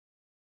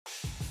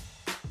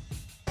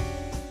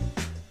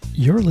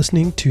You're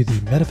listening to the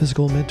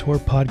Metaphysical Mentor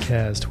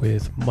podcast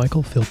with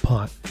Michael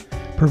Philpott,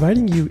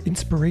 providing you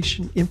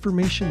inspiration,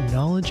 information,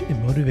 knowledge,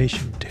 and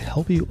motivation to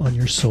help you on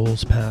your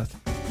soul's path,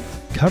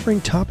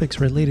 covering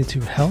topics related to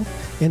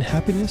health and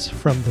happiness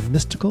from the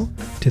mystical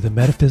to the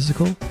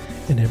metaphysical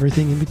and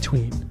everything in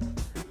between,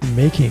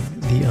 making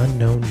the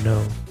unknown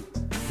known.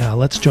 Now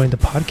let's join the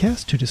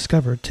podcast to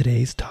discover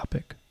today's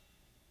topic.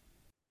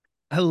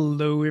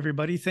 Hello,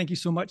 everybody. Thank you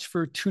so much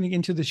for tuning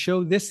into the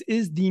show. This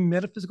is the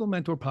Metaphysical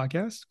Mentor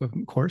podcast with,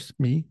 of course,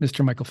 me,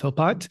 Mr. Michael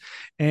Philpott.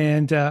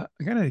 And I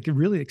got a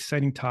really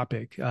exciting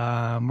topic. We're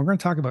going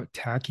to talk about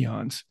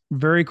tachyons.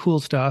 Very cool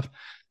stuff.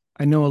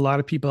 I know a lot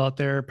of people out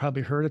there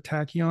probably heard of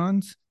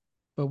tachyons,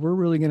 but we're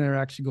really going to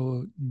actually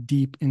go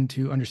deep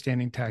into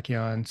understanding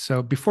tachyons.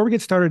 So before we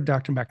get started,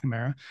 Dr.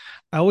 McNamara,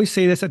 I always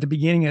say this at the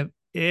beginning of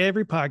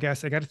every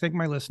podcast. I got to thank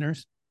my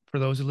listeners. For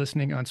those who are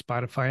listening on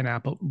Spotify and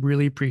Apple,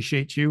 really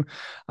appreciate you.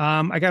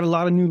 I got a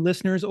lot of new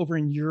listeners over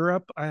in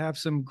Europe. I have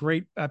some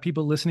great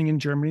people listening in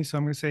Germany. So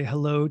I'm going to say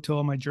hello to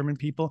all my German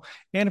people.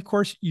 And of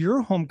course,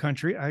 your home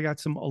country. I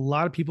got a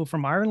lot of people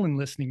from Ireland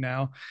listening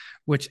now,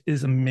 which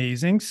is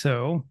amazing.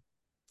 So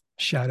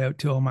shout out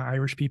to all my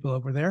Irish people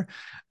over there.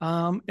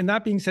 And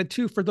that being said,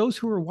 too, for those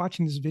who are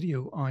watching this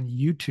video on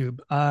YouTube,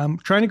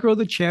 trying to grow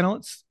the channel,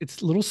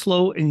 it's a little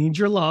slow and needs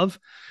your love.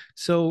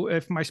 So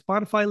if my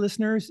Spotify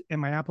listeners and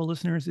my Apple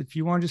listeners, if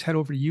you want to just head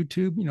over to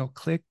YouTube,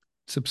 click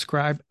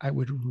subscribe, I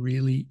would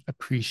really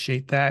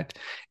appreciate that.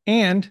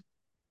 And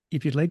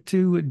if you'd like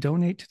to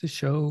donate to the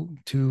show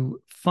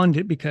to fund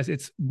it, because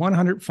it's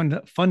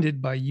 100%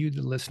 funded by you,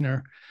 the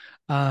listener,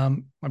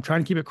 I'm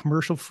trying to keep it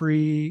commercial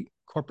free,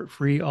 corporate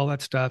free, all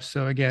that stuff.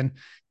 So again,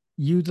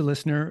 you, the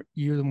listener,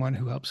 you're the one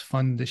who helps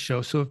fund the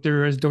show. So if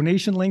there is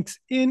donation links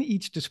in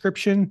each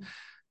description.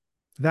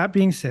 That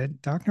being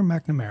said, Dr.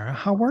 McNamara,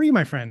 how are you,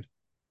 my friend?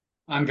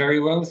 I'm very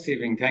well,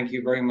 Stephen. Thank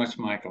you very much,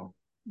 Michael.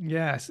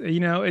 Yes,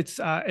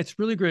 it's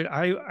really great.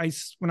 I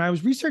when I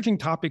was researching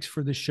topics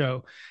for the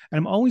show, and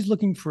I'm always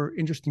looking for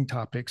interesting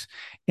topics,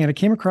 and I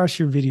came across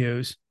your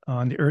videos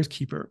on the Earth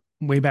Keeper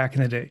way back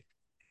in the day.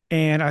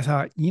 And I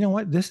thought, you know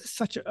what, this is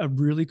such a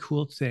really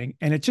cool thing.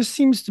 And it just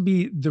seems to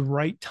be the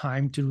right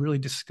time to really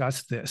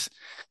discuss this.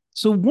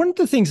 So, one of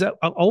the things that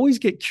I'll always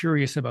get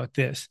curious about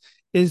this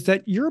is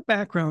that your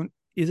background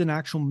is an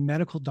actual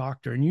medical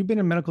doctor, and you've been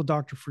a medical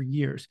doctor for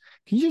years.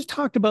 Can you just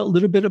talk about a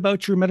little bit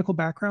about your medical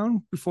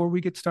background before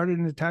we get started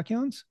into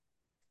tachyons?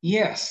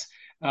 Yes,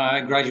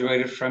 I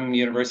graduated from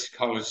University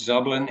College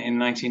Dublin in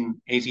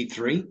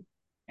 1983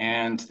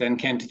 and then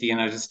came to the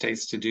United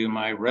States to do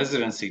my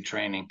residency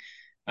training.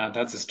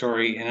 That's a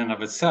story in and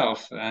of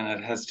itself, and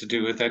it has to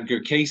do with Edgar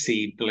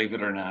Casey, believe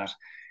it or not.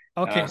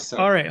 Okay.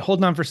 All right.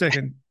 Hold on for a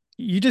second.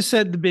 You just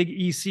said the big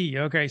EC.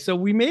 Okay. So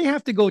we may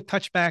have to go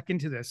touch back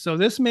into this. So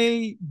this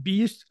may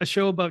be a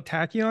show about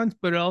tachyons,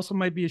 but it also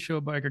might be a show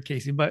about Edgar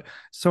Casey. But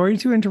sorry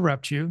to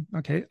interrupt you.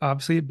 Okay.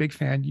 Obviously a big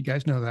fan. You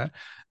guys know that.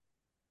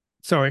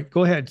 Sorry.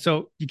 Go ahead.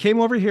 So you came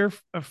over here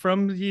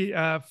from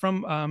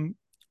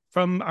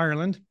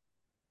Ireland.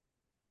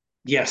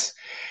 Yes.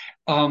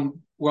 Well,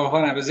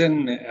 when I was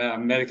in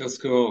medical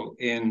school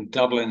in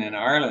Dublin, in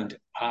Ireland,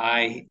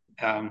 I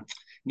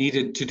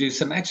needed to do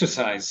some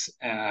exercise.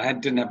 I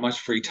didn't have much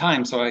free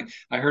time, so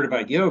I heard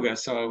about yoga.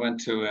 So I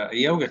went to a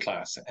yoga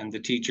class, and the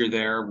teacher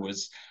there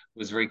was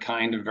very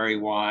kind and very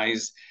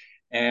wise.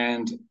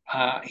 And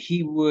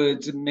he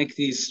would make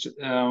these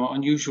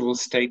unusual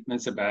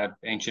statements about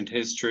ancient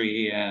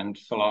history and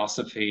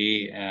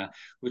philosophy,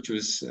 which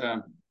was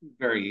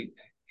very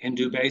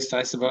Hindu-based,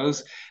 I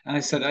suppose. And I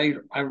said,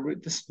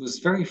 this was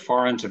very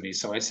foreign to me.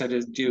 So I said,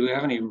 do you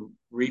have any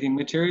reading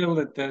material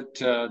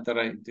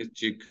that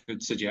you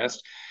could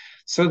suggest?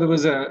 So there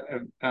was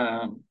a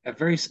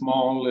very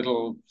small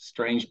little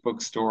strange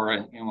bookstore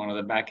in one of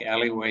the back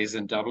alleyways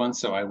in Dublin.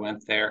 So I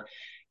went there,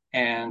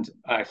 and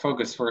I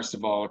focused first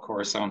of all, of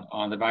course,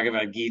 on the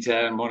Bhagavad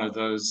Gita and one of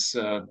those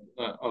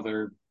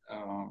other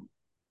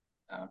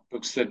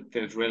books that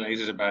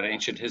related about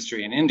ancient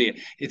history in India.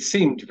 It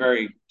seemed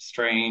very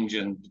strange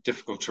and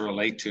difficult to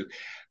relate to.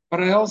 But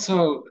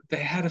they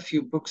had a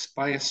few books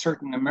by a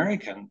certain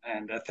American.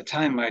 And at the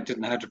time, I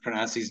didn't know how to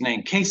pronounce his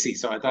name, Casey.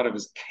 So I thought it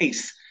was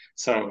Case.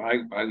 So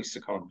I used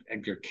to call him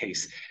Edgar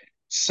Case.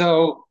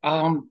 So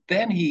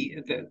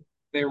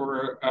there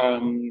were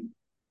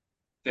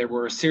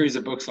a series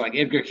of books like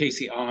Edgar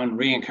Casey on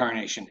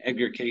reincarnation,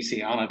 Edgar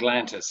Casey on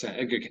Atlantis.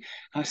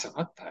 I said,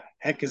 what the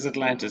heck is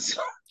Atlantis?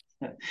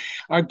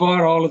 I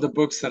bought all of the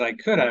books that I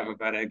could have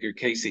about Edgar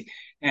Casey.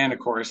 And of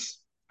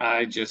course,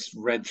 I just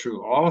read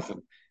through all of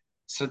them.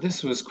 So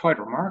this was quite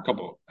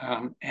remarkable.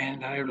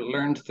 And I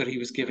learned that he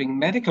was giving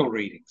medical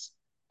readings.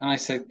 And I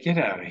said, get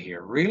out of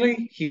here.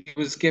 Really? He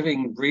was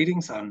giving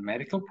readings on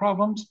medical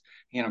problems,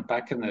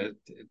 back in the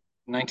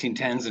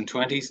 1910s and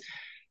 20s.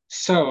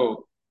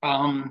 So,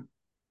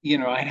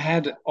 I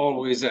had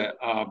always an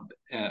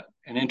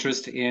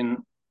interest in,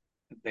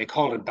 they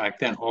called it back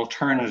then,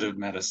 alternative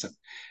medicine.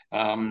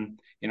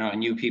 I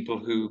knew people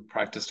who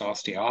practiced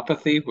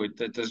osteopathy.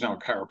 There's no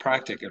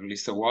chiropractic, at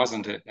least there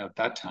wasn't at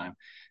that time.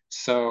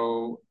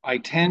 So I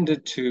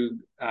tended to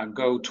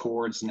go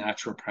towards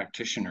natural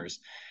practitioners.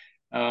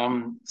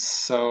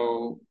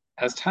 So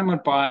as time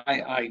went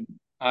by,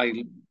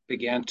 I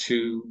began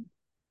to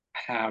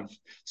have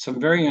some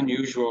very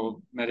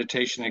unusual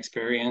meditation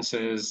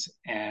experiences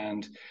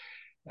and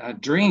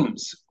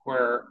dreams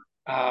where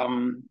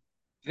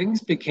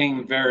things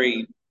became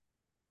very,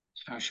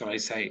 how shall I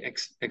say,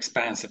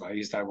 expansive. I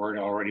used that word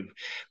already.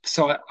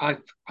 So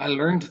I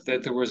learned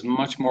that there was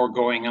much more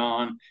going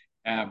on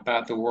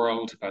about the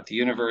world, about the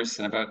universe,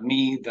 and about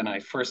me than I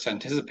first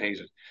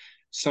anticipated.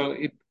 So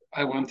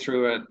I went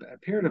through a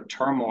period of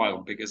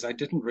turmoil because I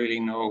didn't really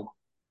know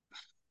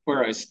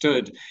where I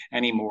stood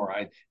anymore.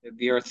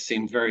 The earth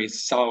seemed very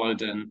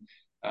solid and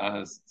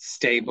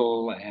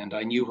stable, and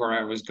I knew where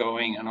I was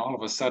going. And all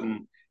of a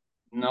sudden,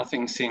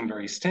 nothing seemed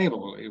very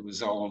stable. It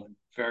was all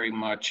very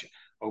much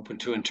open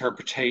to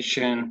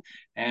interpretation,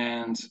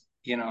 and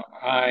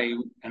I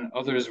and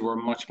others were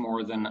much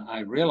more than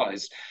I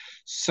realized.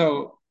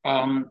 So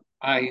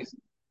I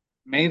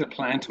made a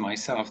plan to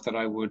myself that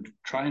I would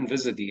try and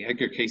visit the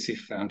Edgar Casey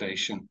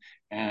Foundation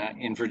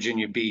in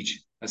Virginia Beach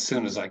as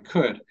soon as I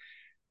could.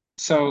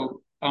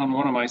 So on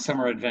one of my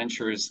summer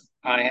adventures,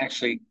 I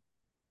actually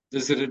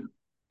visited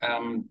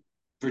um,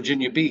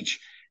 Virginia Beach,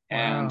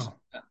 and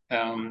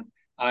Wow. um,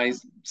 I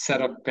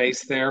set up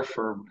base there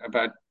for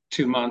about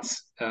 2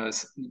 months,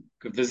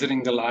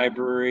 visiting the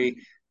library,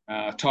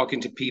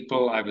 talking to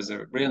people. I was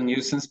a real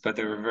nuisance, but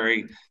they were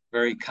very,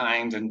 very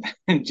kind and,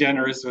 and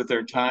generous with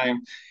their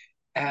time.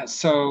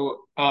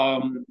 So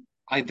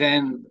I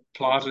then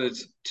plotted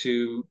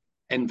to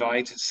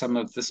invite some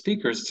of the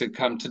speakers to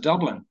come to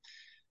Dublin.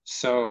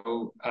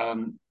 So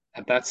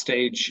at that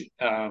stage,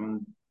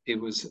 it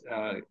was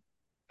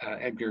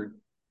Edgar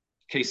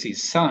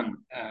Casey's son,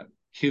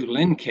 Hugh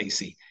Lynn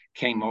Casey,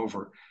 came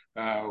over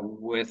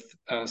with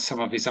some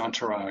of his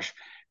entourage.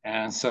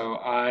 And so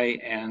I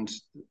and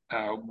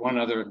one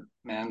other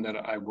man that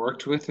I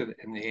worked with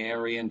in the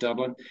area in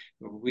Dublin,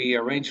 we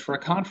arranged for a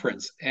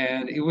conference,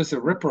 and it was a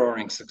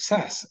rip-roaring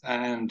success.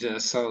 And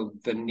so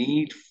the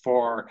need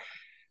for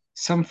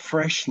some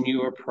fresh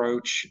new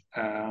approach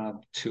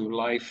to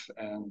life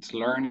and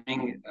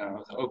learning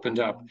opened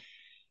up.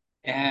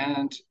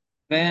 And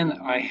then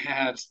I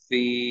had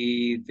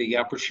the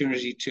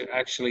opportunity to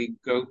actually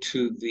go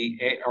to the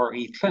ARE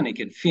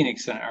clinic in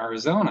Phoenix, in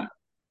Arizona.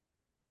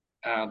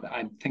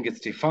 I think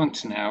it's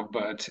defunct now,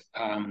 but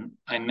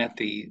I met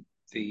the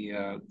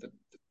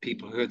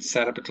people who had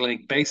set up a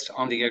clinic based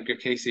on the Edgar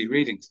Casey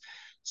readings.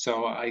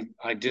 So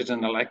I did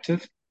an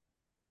elective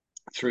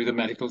through the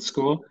medical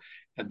school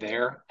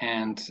there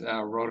and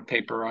wrote a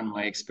paper on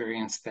my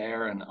experience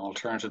there and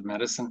alternative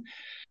medicine.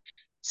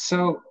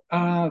 So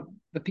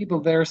the people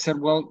there said,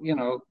 well,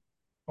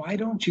 why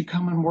don't you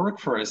come and work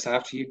for us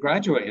after you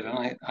graduate?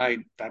 And I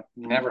that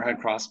never had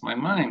crossed my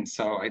mind.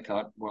 So I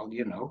thought, well,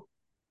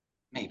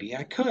 maybe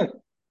I could.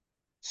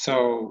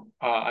 So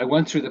I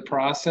went through the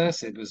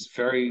process. It was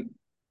very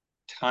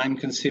time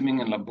consuming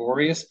and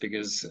laborious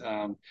because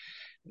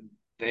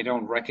they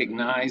don't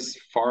recognize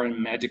foreign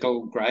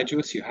medical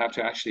graduates. You have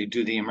to actually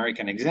do the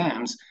American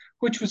exams,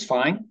 which was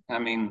fine. I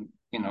mean,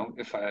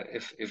 if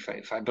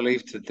I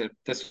believed that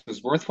this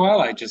was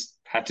worthwhile, I just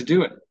had to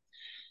do it.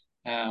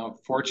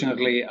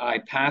 Fortunately, I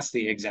passed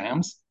the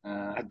exams.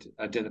 I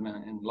did them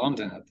in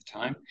London at the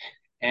time,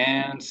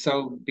 and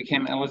so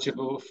became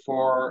eligible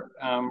for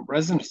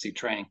residency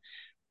training.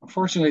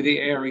 Unfortunately, the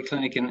ARE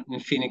clinic in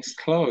Phoenix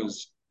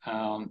closed,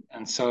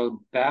 and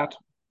so that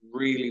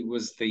really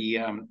was the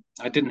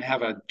I didn't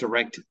have a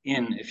direct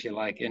in, if you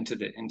like, into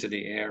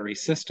the ARE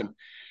system.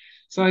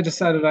 So I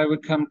decided I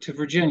would come to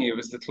Virginia. It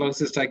was the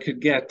closest I could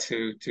get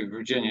to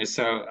Virginia.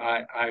 So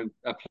I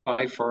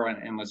applied for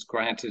and was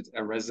granted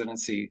a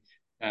residency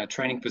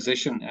training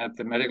position at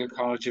the Medical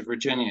College of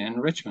Virginia in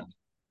Richmond.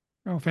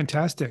 Oh,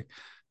 fantastic.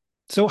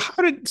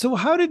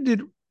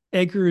 Did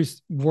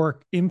Edgar's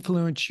work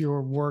influence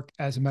your work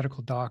as a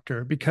medical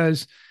doctor?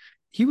 Because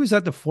he was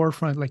at the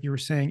forefront, like you were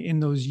saying, in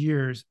those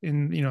years.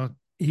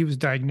 He was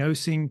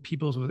diagnosing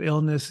people with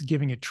illness,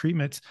 giving it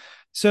treatments.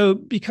 So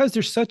because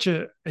there's such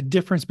a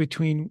difference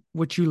between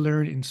what you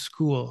learn in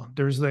school,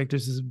 there's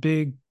this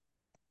big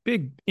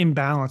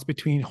imbalance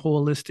between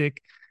holistic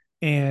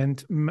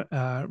and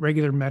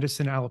regular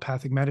medicine,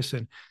 allopathic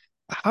medicine.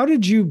 How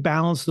did you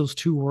balance those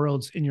two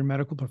worlds in your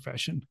medical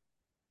profession?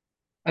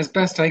 As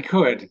best I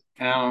could.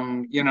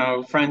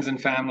 Friends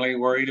and family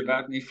worried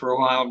about me for a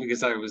while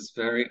because I was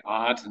very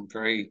odd and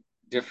very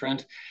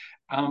different.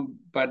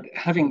 But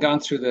having gone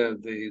through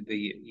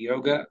the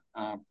yoga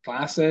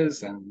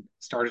classes and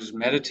started to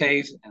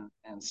meditate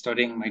and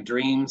studying my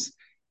dreams,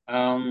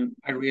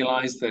 I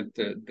realized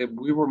that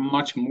we were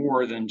much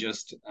more than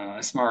just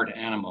a smart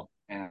animal.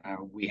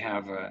 We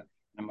have an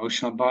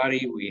emotional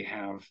body, we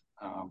have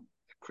a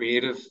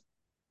creative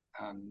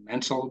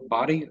mental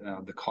body,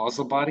 the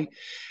causal body,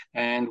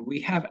 and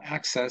we have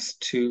access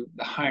to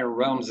the higher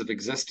realms of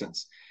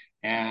existence.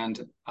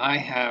 And I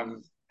have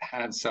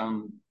had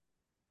some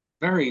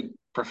very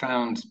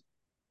profound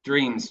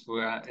dreams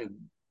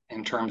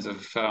in terms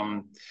of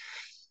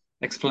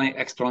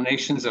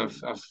explanations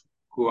of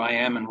who I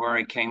am and where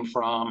I came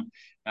from.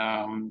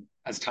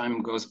 As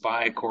time goes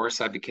by, of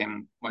course, I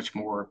became much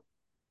more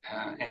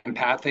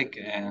empathic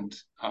and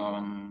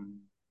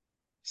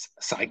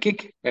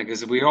psychic,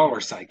 because we all are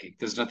psychic.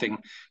 There's nothing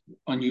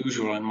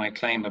unusual in my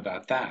claim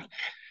about that.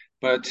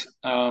 But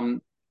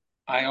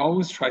I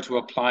always try to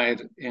apply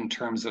it in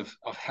terms of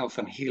health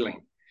and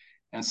healing.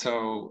 And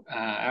so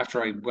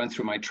after I went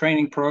through my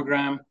training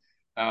program,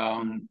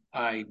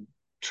 I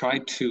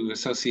tried to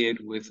associate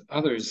with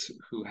others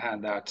who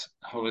had that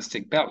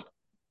holistic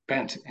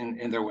bent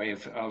in their way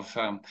of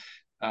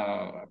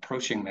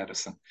approaching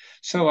medicine.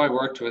 So I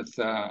worked with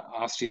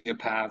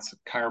osteopaths,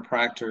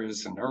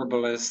 chiropractors, and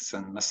herbalists,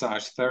 and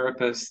massage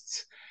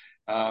therapists.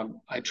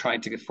 I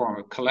tried to form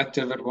a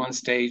collective at one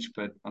stage,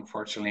 but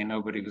unfortunately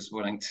nobody was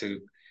willing to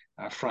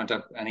front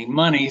up any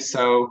money.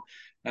 So,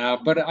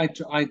 but I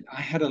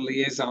had a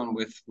liaison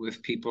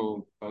with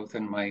people both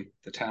in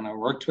the town I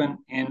worked in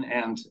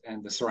and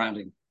the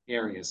surrounding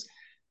areas.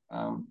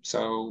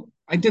 So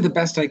I did the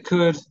best I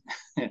could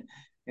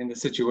in the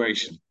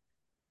situation.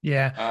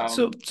 Yeah.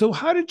 So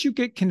how did you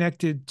get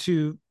connected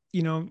to,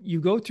 you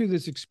go through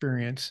this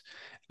experience,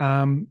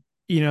 um,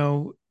 you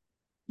know,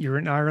 you're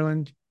in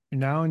Ireland, you're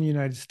now in the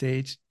United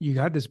States, you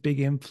got this big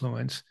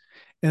influence.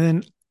 And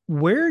then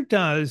where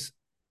does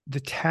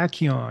the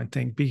tachyon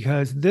thing,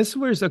 because this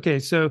was okay,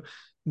 so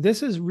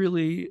this is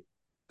really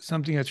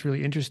something that's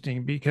really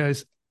interesting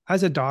because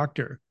as a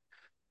doctor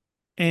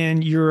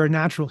and you're a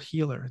natural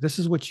healer, this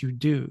is what you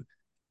do.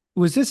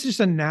 Was this just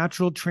a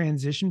natural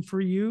transition for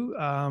you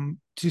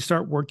to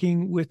start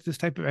working with this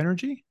type of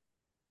energy?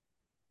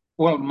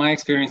 Well, my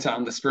experience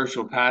on the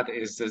spiritual path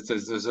is that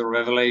there's a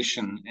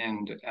revelation,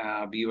 and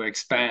you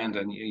expand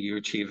and you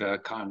achieve a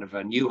kind of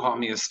a new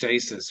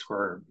homeostasis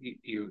where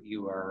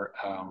you are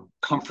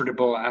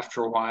comfortable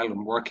after a while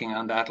and working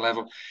on that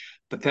level.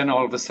 But then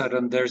all of a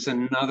sudden, there's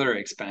another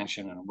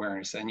expansion in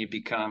awareness, and you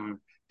become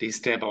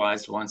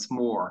destabilized once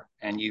more,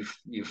 and you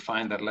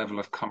find that level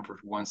of comfort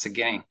once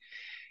again.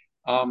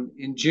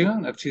 In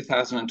June of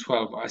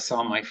 2012, I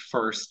saw my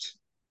first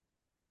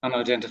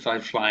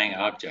unidentified flying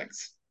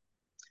objects.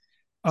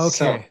 So,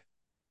 Okay.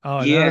 Oh,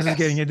 now yes.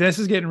 this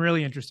is getting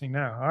really interesting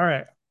now. All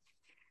right.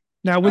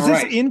 Now, All was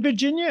this right. in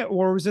Virginia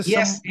or was this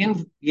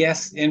some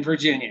Yes, in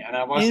Virginia, and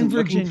I in wasn't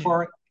looking Virginia?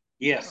 for it.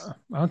 Yes.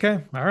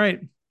 Okay. All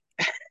right.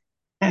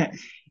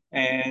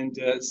 And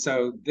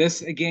so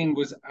this again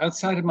was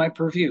outside of my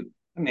purview.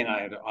 I mean,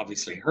 I had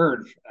obviously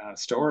heard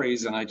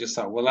stories, and I just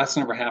thought, well, that's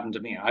never happened to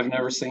me. I've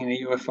never seen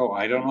a UFO.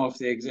 I don't know if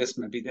they exist.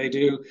 Maybe they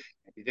do.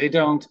 Maybe they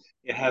don't.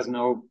 It has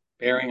no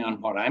bearing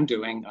on what I'm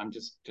doing. I'm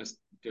just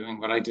doing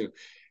what I do.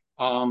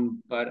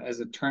 But as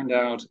it turned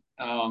out,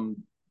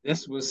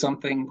 this was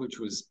something which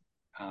was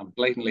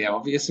blatantly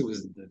obvious. It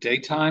was the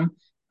daytime.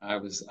 I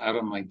was out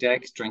on my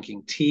deck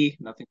drinking tea,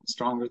 nothing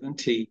stronger than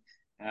tea,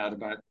 at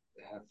about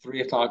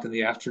 3 o'clock in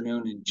the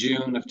afternoon in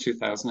June of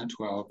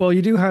 2012. Well,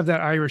 you do have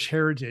that Irish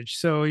heritage.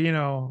 So,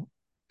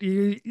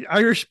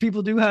 Irish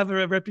people do have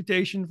a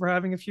reputation for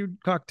having a few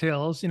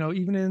cocktails,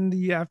 even in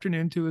the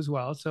afternoon too, as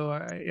well. So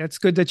it's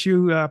good that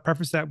you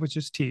preface that with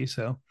just tea.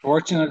 So,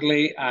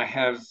 Fortunately,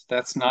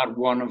 that's not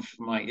one of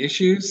my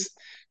issues.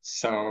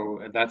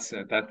 So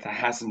that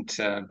hasn't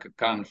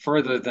gone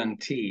further than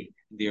tea,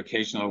 the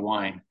occasional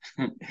wine.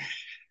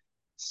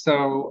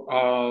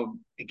 So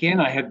again,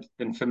 I had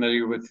been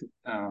familiar with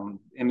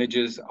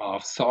images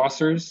of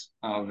saucers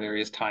of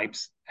various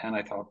types, and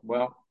I thought,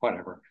 well,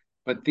 whatever.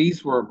 But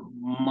these were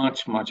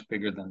much, much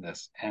bigger than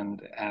this.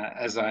 And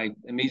as I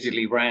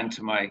immediately ran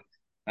to my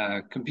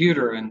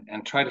computer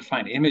and tried to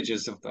find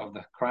images of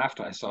the craft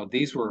I saw,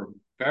 these were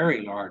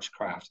very large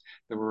craft.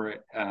 There were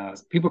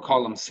people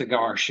call them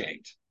cigar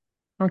shaped.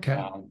 okay.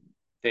 Um,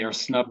 they are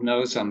snub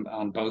nosed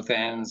on both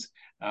ends.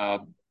 Uh,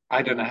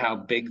 I don't know how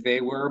big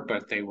they were,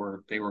 but they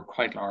were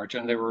quite large,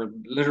 and they were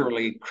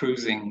literally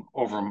cruising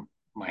over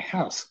my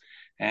house,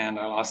 and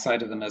I lost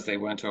sight of them as they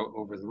went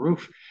over the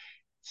roof.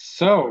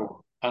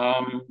 So,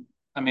 I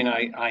mean,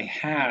 I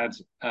had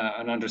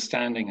an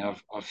understanding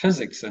of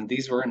physics, and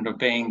these weren't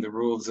obeying the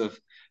rules of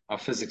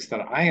physics that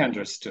I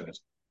understood.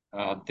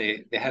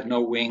 They had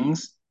no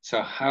wings,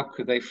 so how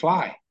could they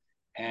fly?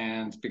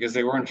 And because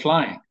they weren't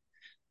flying,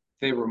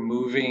 they were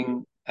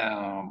moving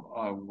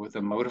with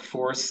a motive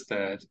force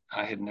that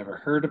I had never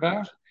heard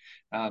about.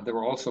 They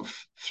were also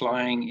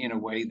flying in a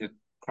way that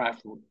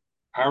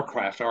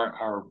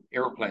our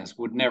airplanes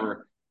would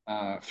never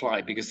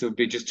fly because there would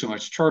be just too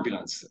much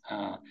turbulence.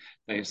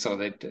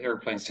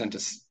 Airplanes tend to,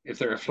 if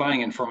they're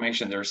flying in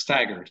formation, they're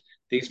staggered.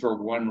 These were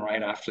one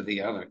right after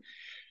the other.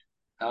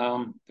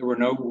 There were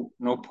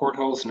no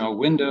portholes, no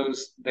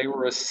windows. They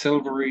were a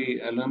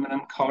silvery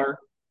aluminum color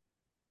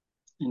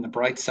in the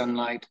bright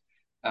sunlight.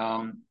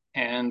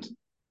 And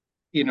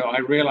I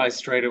realized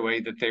straight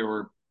away that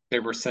they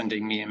were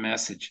sending me a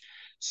message.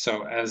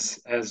 So as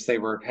they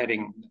were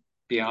heading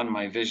beyond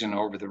my vision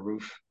over the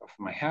roof of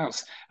my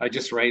house, I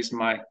just raised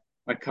my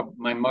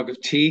mug of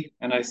tea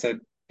and I said,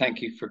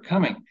 Thank you for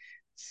coming.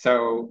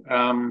 So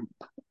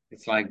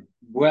it's like,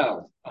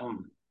 well,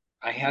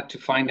 I had to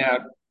find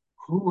out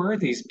who were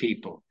these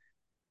people?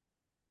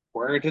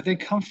 Where did they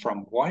come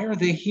from? Why are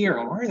they here?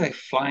 And why are they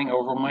flying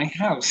over my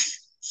house?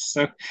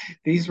 So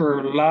these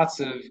were lots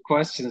of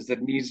questions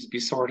that needed to be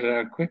sorted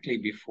out quickly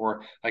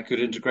before I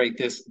could integrate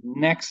this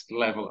next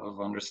level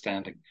of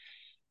understanding.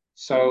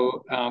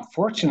 So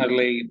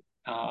fortunately,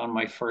 on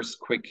my first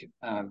quick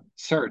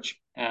search,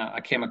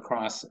 I came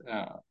across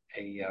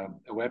a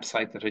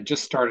website that had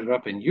just started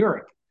up in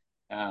Europe.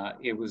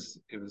 It was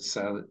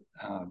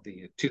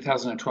the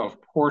 2012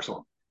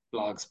 Portal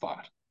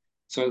blogspot.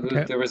 So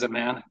Okay. there was a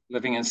man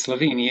living in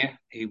Slovenia.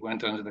 He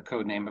went under the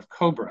code name of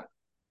Cobra.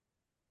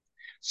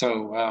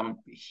 So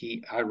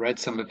I read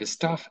some of his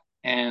stuff,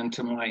 and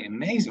to my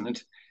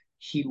amazement,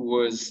 he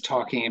was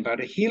talking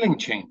about a healing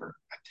chamber,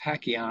 a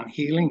tachyon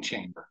healing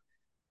chamber.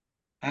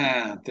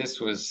 And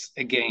this was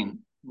again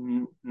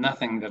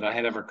nothing that I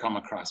had ever come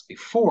across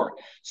before.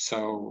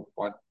 So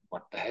what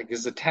the heck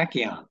is a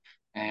tachyon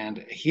and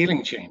a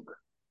healing chamber?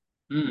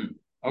 Hmm.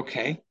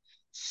 Okay.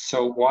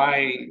 So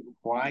why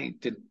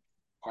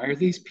are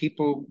these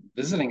people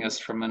visiting us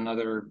from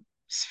another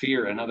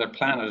sphere, another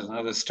planet,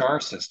 another star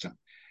system?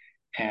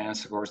 And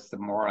so, of course, the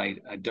more I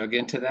dug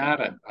into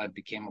that, I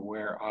became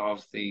aware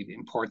of the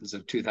importance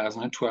of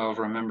 2012.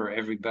 Remember,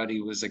 everybody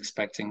was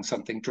expecting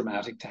something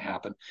dramatic to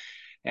happen.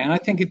 And I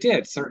think it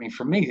did. Certainly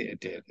for me, it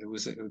did. It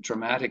was a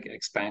dramatic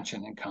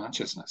expansion in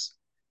consciousness.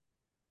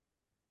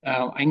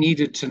 I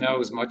needed to know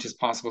as much as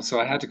possible. So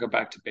I had to go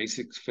back to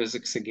basic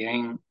physics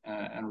again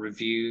and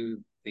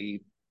review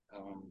the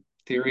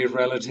theory of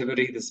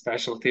relativity, the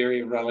special theory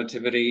of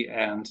relativity,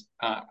 and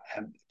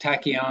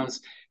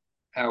tachyons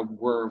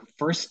were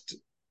first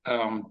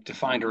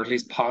defined, or at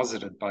least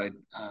posited, by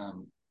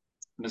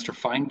Mr.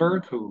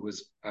 Feinberg, who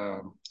was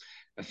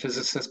a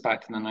physicist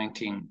back in the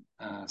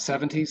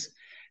 1970s.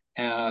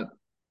 Uh,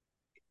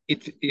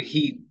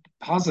 he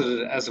posited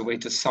it as a way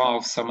to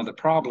solve some of the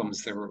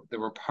problems that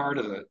were part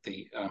of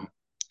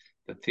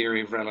the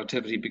theory of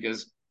relativity,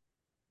 because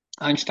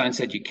Einstein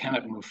said you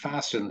cannot move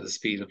faster than the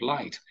speed of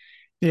light,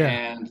 Yeah.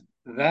 and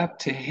that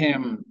to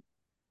him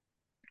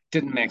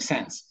didn't make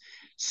sense.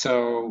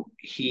 So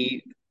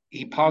he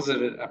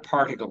posited a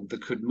particle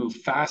that could move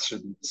faster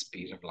than the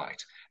speed of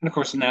light. And of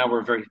course, now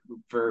we're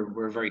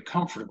very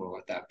comfortable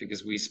with that,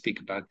 because we speak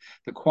about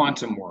the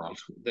quantum world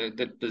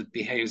that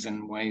behaves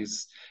in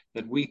ways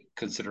that we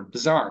consider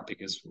bizarre,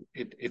 because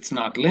it's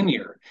not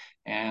linear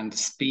and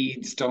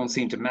speeds don't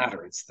seem to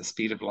matter. It's the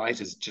speed of light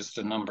is just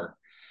a number.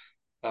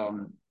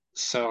 Um,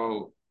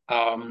 so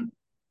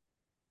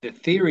the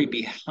theory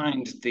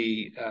behind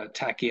the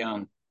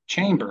tachyon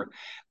chamber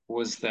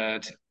was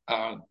that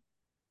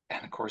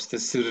and of course,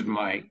 this suited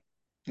my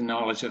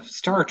knowledge of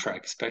Star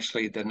Trek,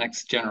 especially the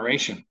Next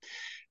Generation.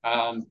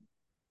 Um,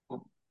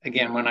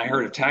 again, when I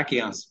heard of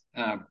tachyons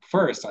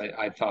first,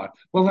 I thought,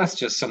 well, that's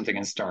just something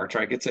in Star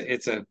Trek. It's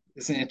an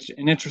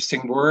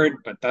interesting word,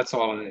 but that's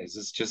all it is.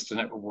 It's just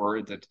a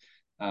word that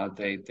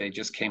they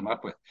just came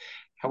up with.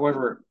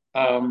 However,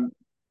 the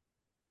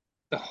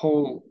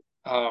whole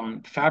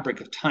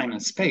fabric of time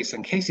and space,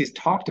 and Casey's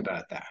talked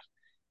about that.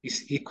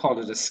 He called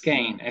it a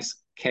skein,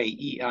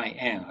 Skein.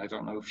 I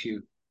don't know if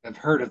you have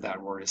heard of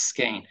that word, a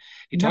skein.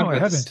 He No, talked I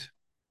about this. haven't.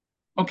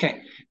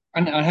 Okay,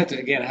 and I had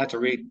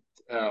to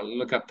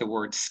look up the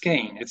word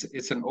skein.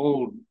 It's an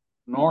old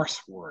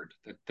Norse word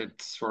that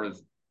sort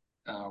of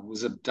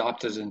was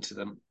adopted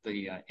into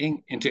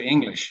into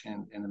English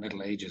in the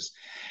Middle Ages.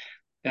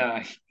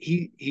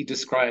 He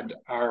described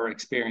our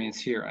experience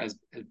here as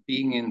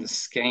being in the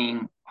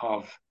skein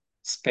of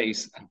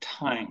space and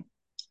time.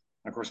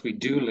 Of course, we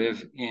do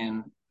live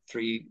in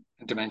three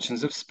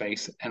dimensions of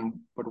space and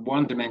but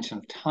one dimension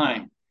of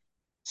time.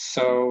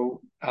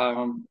 So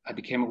I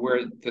became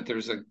aware that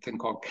there's a thing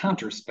called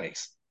counter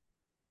space,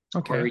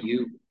 Okay.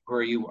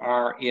 where you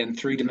are in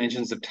three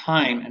dimensions of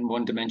time and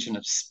one dimension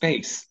of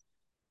space.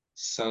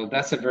 So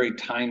that's a very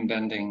time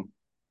bending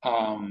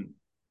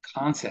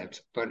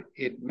concept, but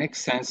it makes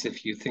sense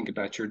if you think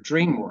about your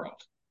dream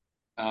world,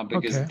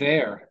 because Okay.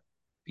 there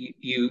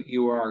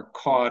you are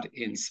caught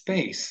in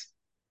space,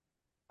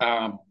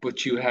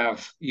 but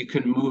you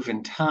can move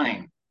in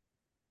time.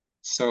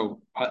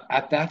 So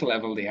at that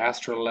level, the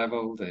astral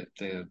level,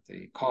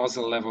 the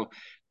causal level,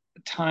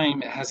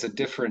 time has a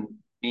different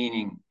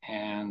meaning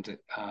and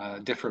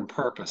different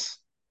purpose.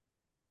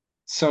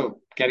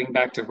 So getting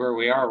back to where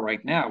we are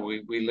right now,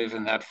 we live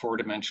in that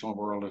four-dimensional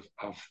world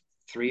of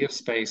three of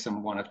space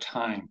and one of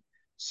time.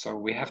 So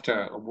we have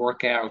to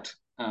work out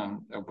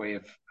a way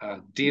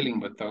of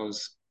dealing with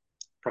those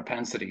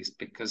propensities,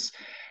 because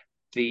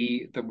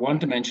the one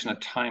dimension of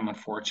time,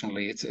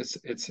 unfortunately, it's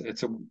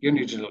a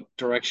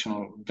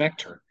unidirectional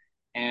vector,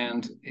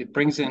 and it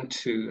brings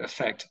into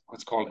effect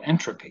what's called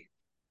entropy.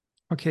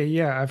 Okay.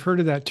 Yeah, I've heard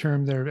of that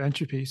term there,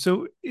 entropy.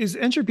 So is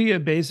entropy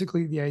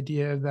basically the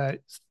idea that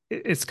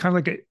it's kind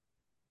of like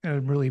a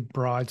really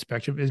broad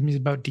spectrum? It means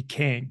about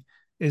decaying.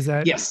 Is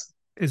that Yes,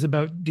 is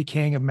about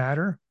decaying of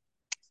matter?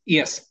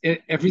 yes,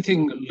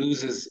 everything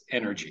loses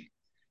energy.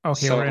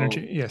 Okay, or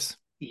energy. So Yes.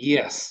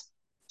 Yes.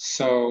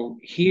 So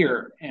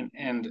here,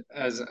 and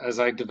as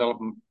I develop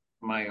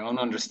my own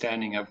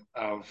understanding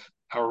of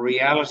our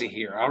reality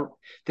here,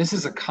 this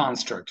is a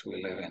construct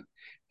we live in.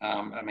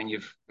 I mean,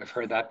 you've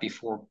heard that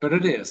before, but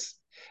it is,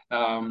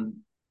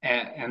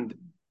 and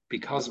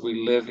because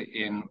we live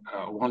in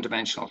one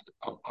dimensional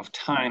of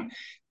time,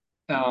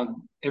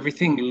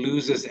 everything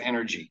loses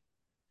energy.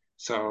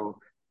 So,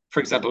 for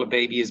example, a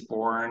baby is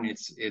born,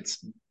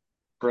 it's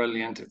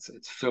brilliant.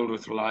 It's filled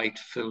with light,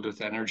 filled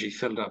with energy,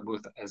 filled up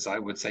with, as I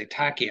would say,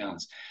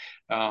 tachyons,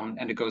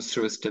 and it goes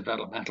through its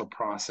developmental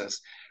process.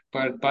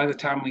 But by the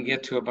time we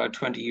get to about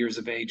 20 years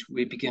of age,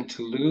 we begin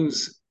to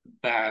lose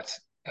that,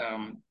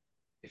 um,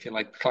 if you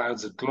like,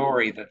 clouds of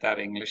glory that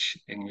English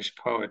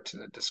poet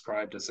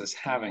described us as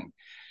having.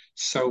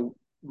 So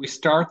we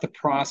start the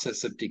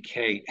process of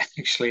decay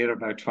actually at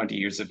about 20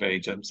 years of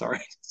age. I'm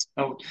sorry.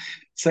 So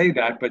say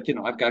that, but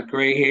I've got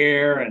gray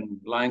hair and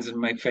lines in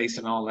my face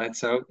and all that.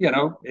 So, Yeah,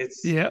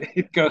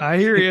 it goes, I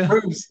hear it you.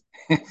 proves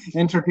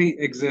entropy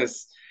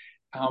exists.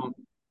 Um,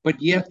 but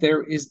yet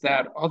there is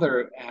that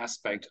other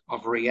aspect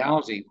of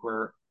reality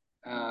where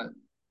uh,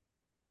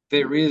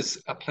 there is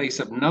a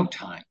place of no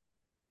time.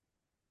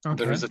 There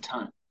Okay. is a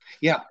time.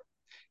 Yeah.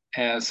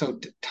 So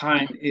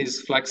time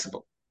is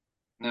flexible.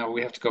 Now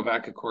we have to go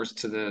back, of course,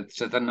 to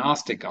the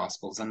Gnostic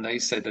Gospels, and they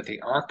said that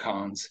the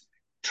archons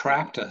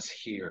trapped us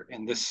here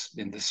in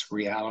this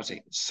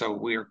reality. So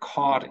we're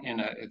caught in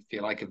if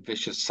you like, a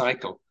vicious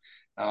cycle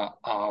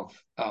of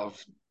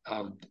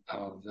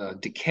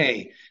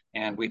decay,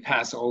 and we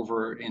pass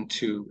over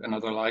into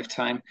another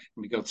lifetime,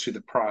 and we go through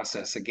the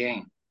process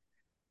again.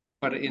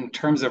 But in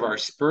terms of our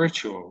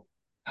spiritual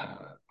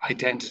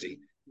identity,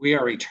 we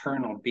are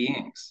eternal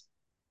beings.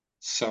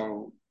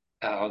 So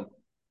uh,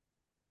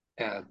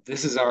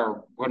 this is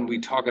when we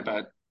talk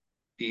about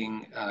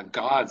being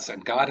gods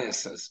and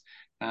goddesses,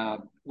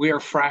 we are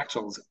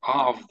fractals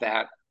of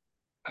that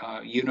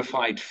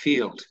unified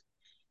field.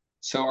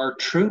 So our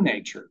true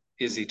nature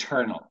is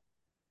eternal.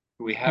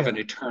 We have Yeah. an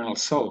eternal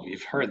soul.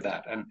 You've heard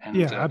that, and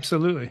Yeah,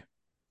 absolutely.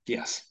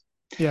 yes,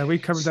 Yeah, we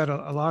covered that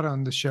a lot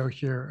on the show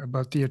here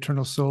about the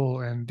eternal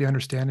soul and the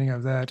understanding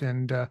of that.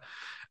 And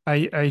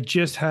I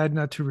just had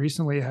not too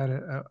recently had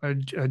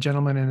a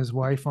gentleman and his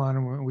wife on,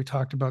 and we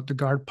talked about the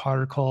guard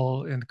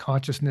particle and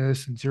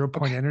consciousness and zero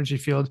point okay, energy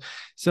field.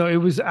 So it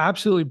was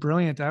absolutely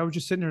brilliant. I was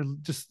just sitting there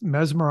just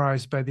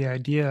mesmerized by the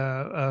idea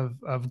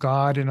of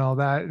God and all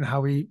that and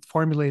how he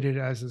formulated it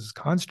as his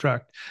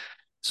construct.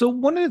 So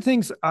one of the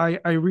things I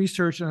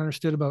researched and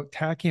understood about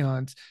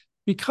tachyons,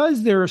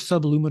 because they're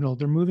subluminal,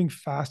 they're moving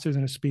faster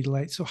than a speed of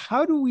light. So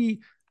how do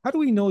we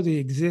know they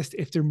exist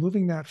if they're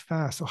moving that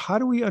fast? So how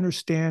do we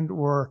understand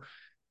or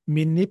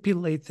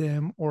manipulate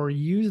them or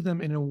use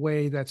them in a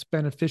way that's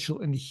beneficial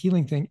in the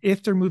healing thing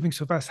if they're moving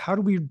so fast? How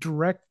do we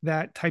direct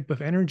that type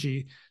of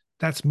energy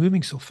that's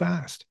moving so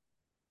fast?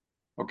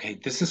 okay.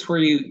 This is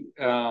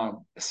where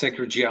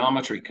sacred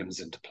geometry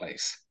comes into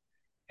place.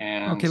 Okay,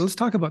 And let's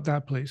talk about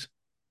that, please.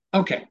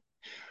 okay,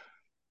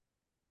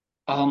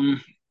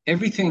 um,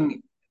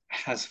 everything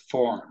has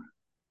form,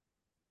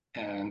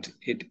 and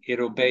it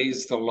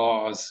obeys the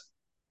laws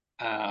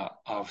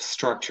of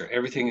structure.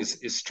 Everything is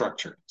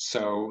structured.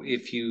 So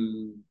if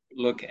you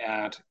look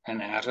at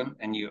an atom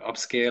and you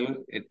upscale it,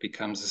 it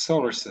becomes a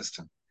solar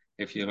system.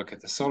 If you look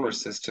at the solar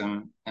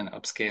system and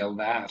upscale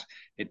that,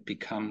 it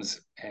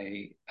becomes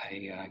a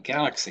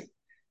galaxy.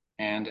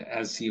 And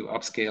as you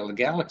upscale the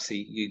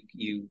galaxy,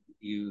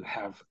 you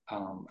have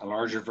a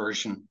larger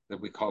version that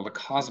we call the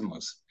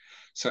cosmos.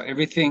 So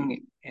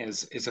everything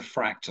is a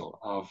fractal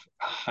of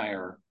a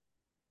higher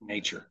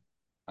nature,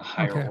 a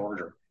higher Okay.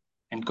 order.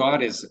 And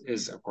God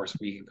is of course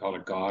we can call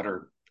it God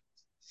or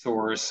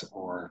source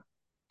or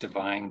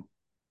divine,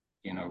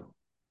 you know,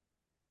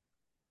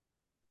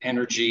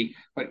 energy,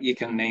 but you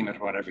can name it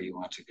whatever you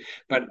want to.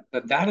 But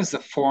that is the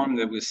form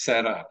that was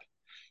set up.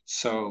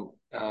 So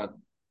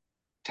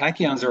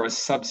tachyons are a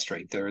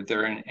substrate.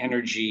 They're an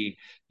energy.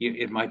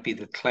 It might be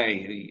the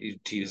clay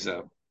to use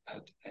an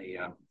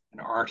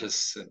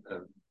artist's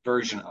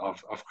version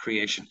of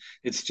creation.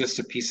 It's just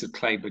a piece of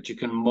clay, but you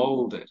can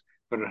mold it.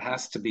 But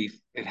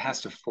it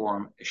has to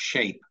form a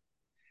shape.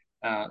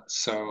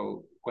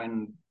 So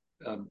when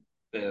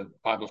the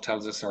Bible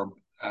tells us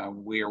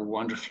we are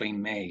wonderfully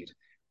made,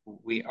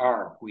 we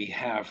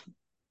have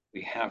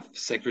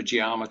sacred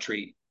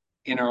geometry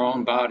in our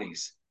own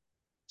bodies,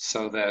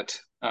 so that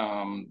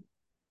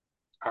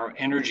our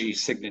energy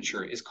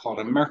signature is called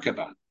a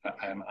Merkaba.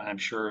 I'm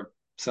sure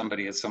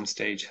somebody at some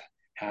stage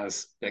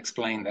has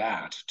explained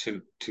that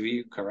to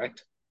you,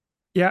 correct?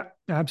 Yeah,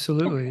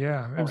 absolutely. Okay,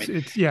 Yeah. all It's, right.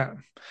 it's yeah.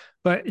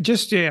 But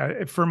just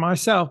yeah, for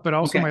myself, but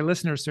also Okay, my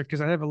listeners,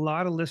 because I have a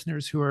lot of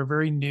listeners who are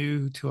very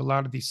new to a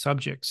lot of these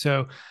subjects.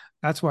 So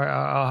that's why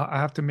I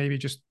have to maybe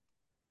just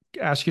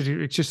ask you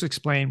to just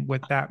explain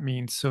what that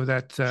means so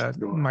that sure.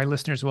 my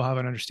listeners will have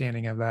an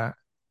understanding of that.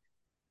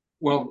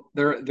 Well,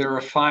 there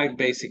are five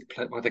basic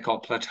what they call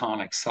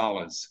platonic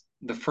solids.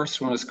 The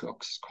first one is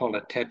called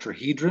a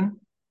tetrahedron.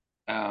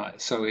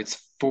 So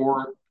it's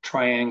four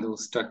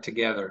triangles stuck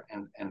together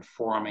and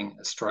forming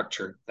a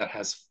structure that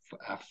has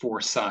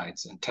four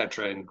sides. And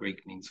tetra in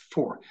Greek means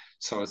four.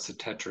 So it's a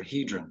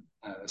tetrahedron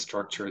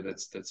structure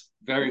that's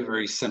very,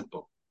 very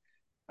simple.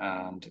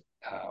 And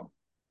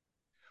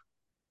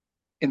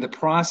in the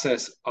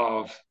process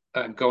of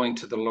going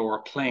to the lower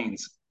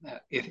planes,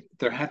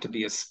 there had to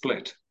be a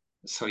split.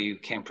 So you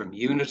came from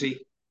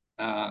unity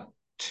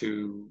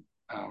to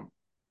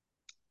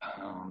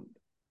um,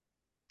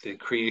 the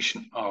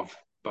creation of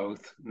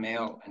both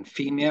male and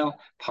female,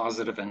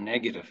 positive and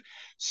negative.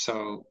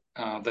 So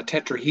the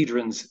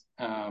tetrahedrons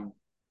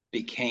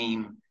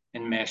became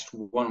enmeshed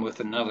one with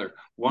another.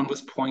 One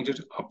was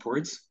pointed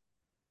upwards,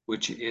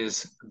 which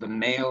is the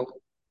male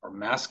or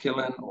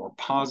masculine or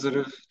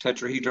positive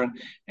tetrahedron,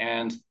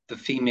 and the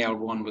female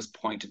one was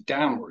pointed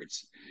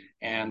downwards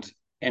and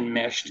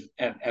enmeshed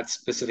at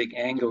specific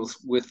angles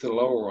with the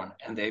lower one,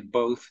 and they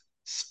both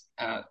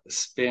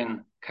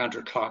spin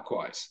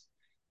counterclockwise.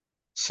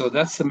 So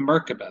that's the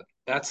Merkaba.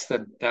 That's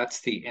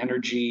the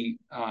energy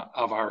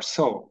of our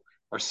soul.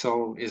 Our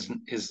soul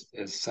is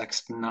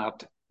sex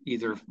not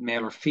either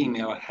male or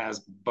female. It has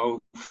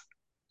both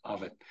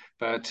of it.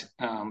 But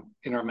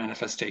in our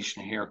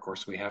manifestation here, of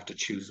course, we have to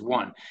choose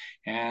one.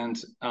 And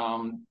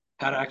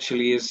that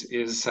actually is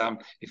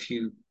if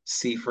you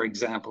see, for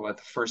example, at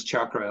the first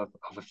chakra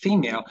of a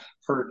female,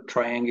 her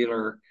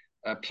triangular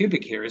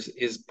pubic hairs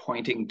is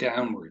pointing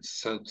downwards.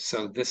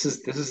 So this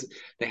is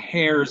the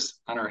hairs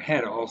on our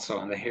head also,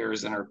 and the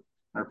hairs in our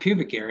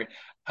pubic area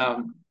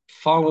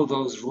follow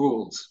those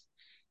rules.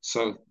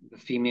 So the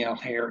female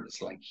hair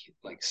is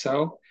like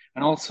so,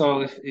 and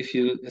also if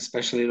you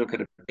especially look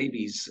at a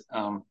baby's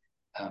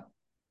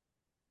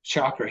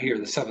chakra here,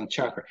 the seventh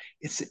chakra,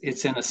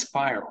 it's in a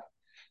spiral,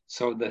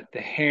 so that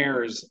the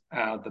hairs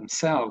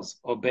themselves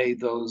obey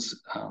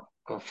those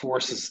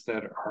forces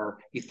that are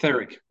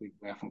etheric. We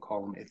often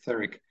call them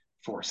etheric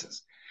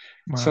forces.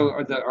 So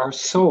Wow. our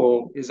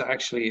soul is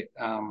actually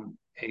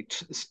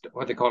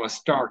what they call a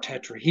star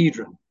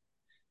tetrahedron.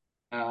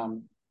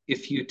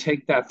 If you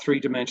take that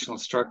three-dimensional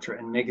structure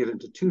and make it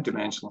into two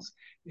dimensionals,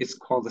 it's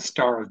called the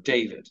Star of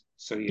David.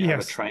 So you have a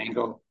Yes.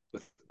 triangle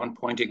with one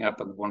pointing up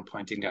and one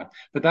pointing down.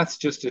 But that's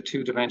just a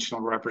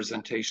two-dimensional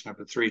representation of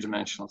a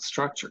three-dimensional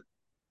structure.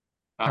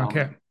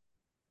 Okay.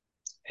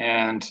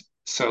 And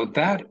so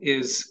that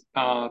is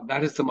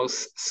the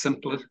most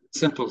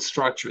simple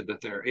structure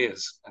that there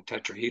is, a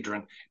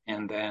tetrahedron,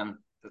 and then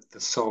the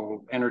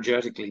soul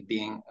energetically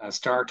being a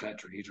star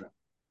tetrahedron.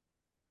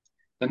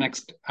 The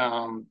next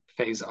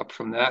phase up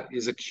from that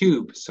is a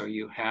cube. So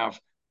you have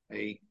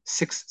a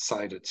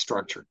six-sided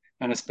structure,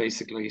 and it's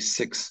basically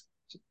six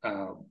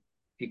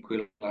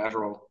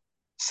equilateral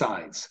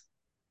sides.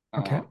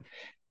 Okay.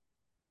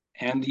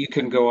 And you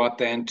can go up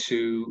then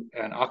to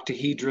an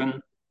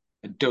octahedron,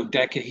 a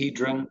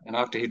dodecahedron. An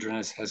octahedron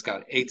has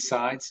got eight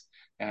sides,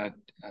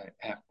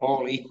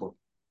 all equal.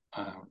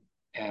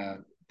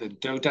 The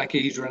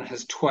dodecahedron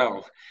has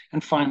 12.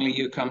 And finally,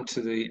 you come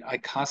to the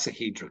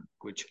icosahedron,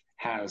 which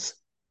has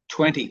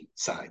 20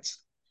 sides.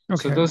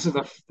 So Okay. those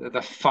are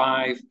the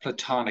five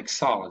platonic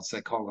solids.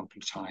 They call them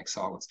platonic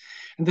solids.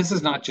 And this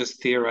is not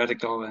just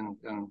theoretical and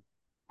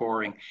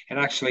boring. It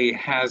actually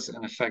has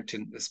an effect,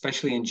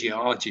 especially in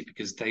geology,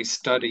 because they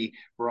study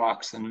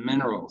rocks and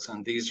minerals.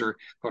 And these are,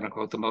 quote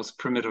unquote, the most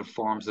primitive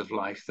forms of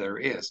life there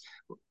is.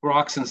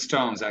 Rocks and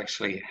stones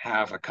actually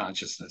have a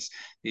consciousness.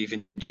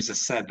 Even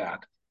Jesus said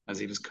that as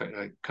he was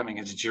coming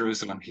into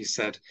Jerusalem. He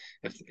said,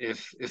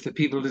 if the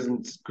people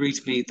didn't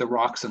greet me, the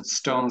rocks and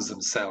stones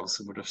themselves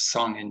would have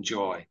sung in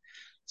joy.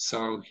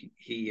 So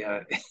he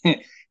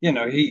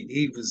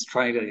he was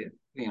trying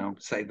to,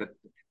 say that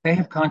they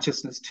have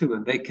consciousness too,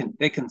 and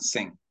they can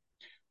sing.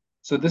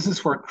 So this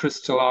is where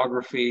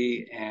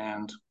crystallography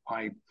and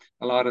why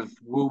a lot of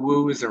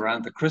woo-woo is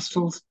around the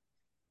crystals,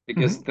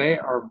 because Hmm. they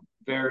are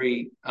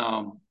very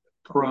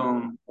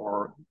prone,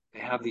 or they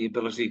have the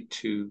ability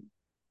to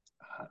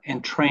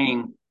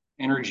entrain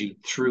energy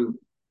through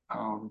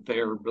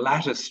their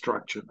lattice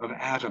structure of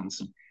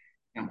atoms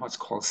and what's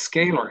called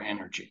scalar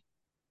energy.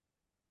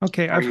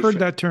 Okay. Are I've you heard fit?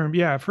 that term.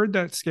 Yeah, I've heard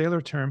that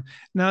scalar term.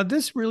 Now,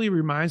 this really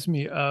reminds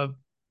me of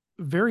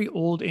very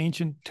old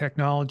ancient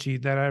technology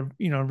that I've,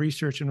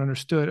 researched and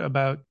understood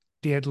about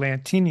the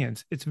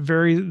Atlanteans. It's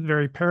very,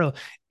 very parallel.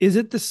 Is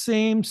it the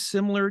same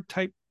similar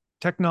type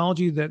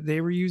technology that they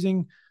were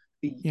using,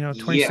 Yes,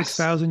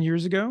 26,000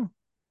 years ago?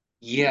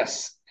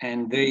 yes,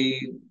 and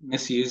they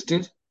misused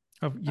it.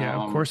 Oh, yeah,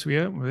 of Um, course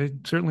they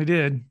certainly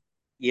did.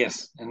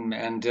 yes, and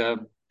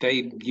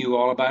they knew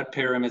all about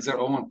pyramids.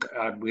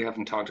 We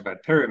haven't talked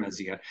about pyramids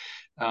yet.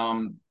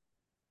 Um,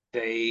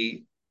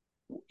 they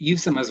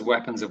use them as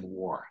weapons of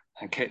war.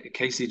 And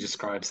Casey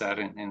describes that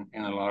in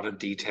a lot of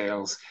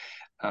details.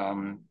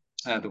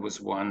 There was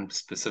one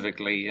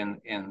specifically in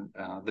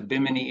the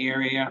Bimini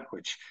area,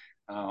 which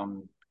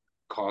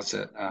caused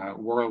a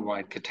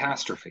worldwide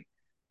catastrophe.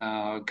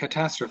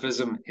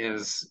 Catastrophism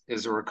is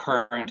a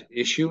recurrent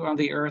issue on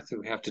the earth that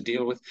we have to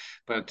deal with,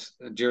 but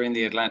during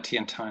the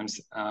Atlantean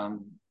times,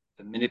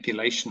 the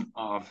manipulation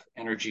of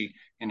energy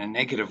in a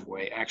negative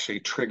way actually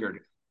triggered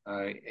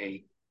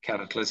a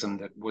cataclysm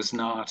that was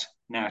not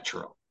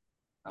natural.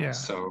 Yeah.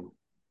 So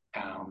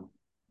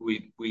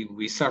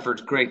we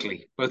suffered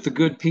greatly. Both the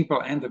good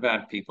people and the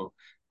bad people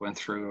went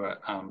through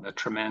a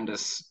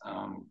tremendous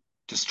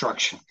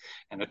destruction,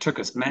 and it took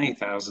us many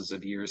thousands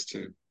of years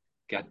to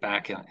get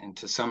back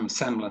into some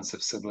semblance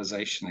of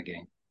civilization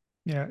again.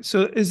 Yeah.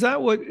 So is that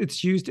what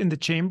it's used in the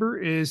chamber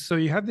is? So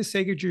you have the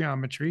sacred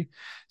geometry.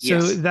 So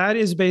Yes, that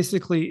is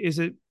basically, is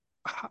it,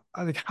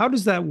 like, how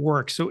does that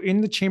work? So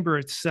in the chamber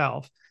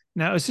itself,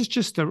 now is this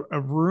just a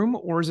room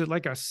or is it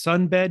like a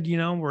sunbed,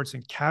 where it's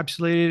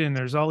encapsulated and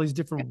there's all these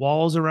different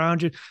walls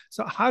around you?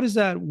 So how does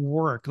that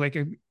work? Like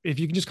if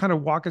you can just kind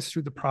of walk us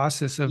through the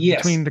process of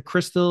between yes, the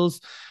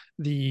crystals,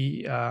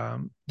 the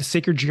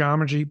sacred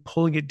geometry,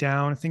 pulling it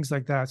down, things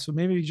like that. So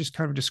maybe you just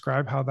kind of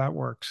describe how that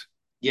works.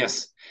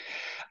 yes.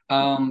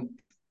 Um,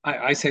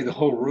 I say the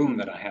whole room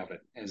that I have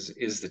it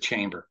is the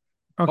chamber,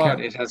 Okay. but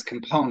it has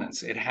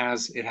components. It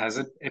has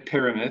a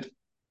pyramid,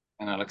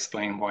 and I'll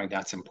explain why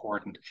that's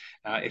important.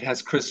 It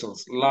has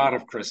crystals, a lot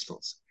of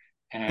crystals,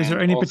 Is there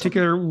and any also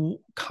particular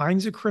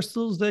kinds of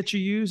crystals that you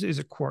use? Is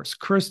it quartz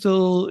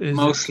crystal? Is it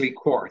mostly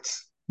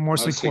quartz.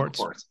 mostly Mostly quartz?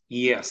 quartz.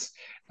 Yes,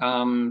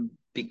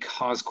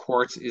 because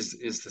quartz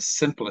is the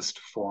simplest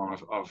form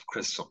of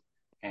crystal,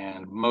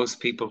 and most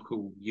people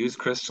who use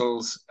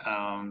crystals,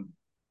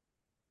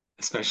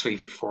 especially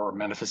for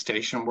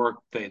manifestation work,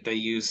 they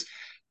use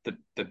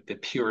the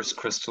purest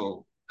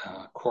crystal,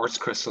 quartz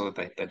crystal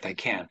that they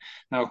can.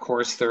 Now, of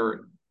course,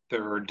 there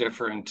are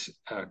different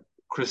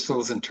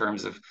crystals in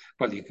terms of,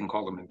 well, you can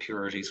call them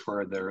impurities,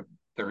 where there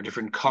are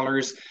different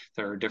colors,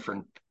 there are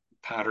different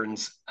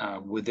patterns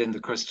within the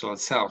crystal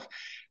itself.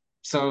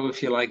 So,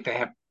 if you like,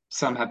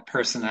 some have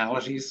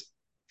personalities.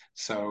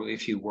 So,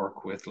 if you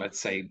work with, let's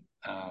say,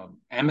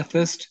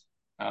 amethyst,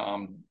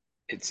 um,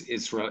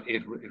 it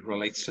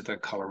relates to the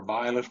color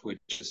violet,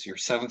 which is your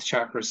seventh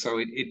chakra. So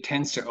it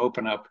tends to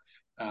open up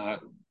uh,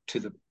 to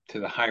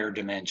the higher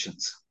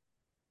dimensions.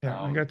 Yeah,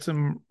 I Um, got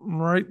some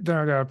right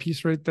there. I got a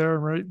piece right there,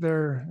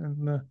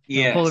 and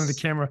I'm holding the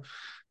yes, camera.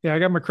 Yeah, I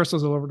got my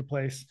crystals all over the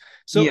place.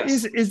 So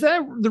yes. is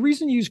that the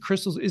reason you use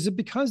crystals? Is it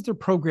because they're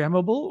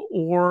programmable,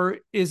 or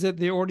is it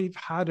they already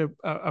had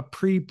a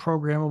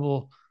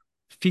pre-programmable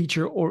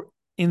feature or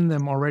in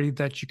them already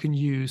that you can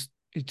use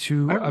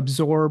to I,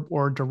 absorb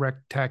or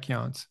direct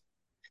tachyons?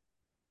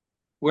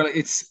 well,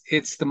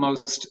 it's the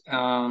most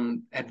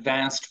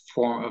advanced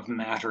form of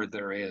matter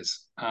there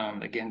is.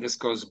 Again, this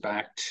goes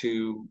back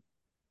to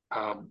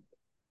um,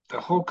 the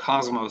whole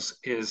cosmos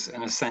is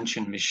an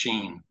ascension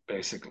machine,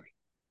 basically.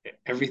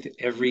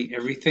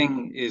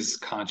 Everything is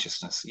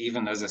consciousness.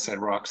 Even as I said,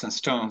 rocks and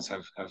stones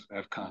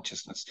have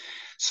consciousness.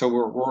 So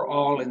we're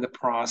all in the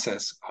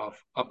process of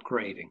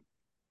upgrading.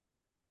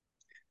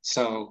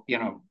 So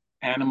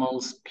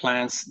animals,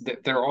 plants,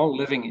 they're all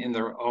living in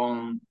their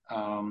own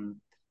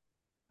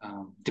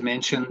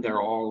dimension.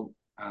 They're all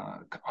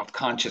of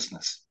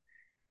consciousness,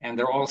 and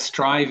they're all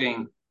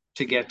striving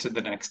to get to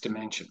the next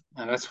dimension.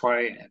 And that's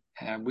why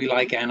we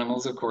like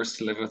animals, of course,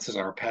 to live with as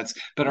our pets,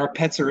 but our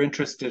pets are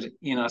interested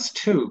in us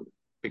too,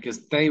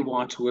 because they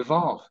want to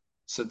evolve.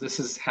 So this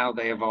is how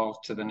they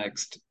evolve to the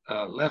next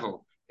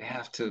level. They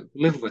have to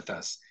live with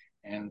us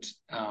and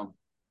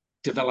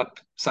develop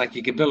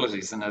psychic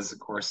abilities. And as, of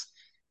course,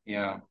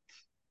 yeah,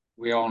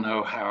 we all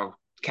know how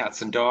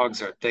cats and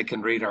dogs are, they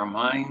can read our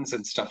minds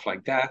and stuff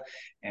like that.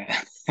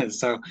 And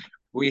so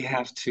we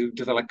have to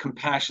develop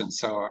compassion.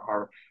 So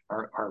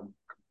our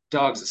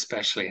dogs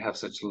especially have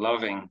such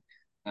loving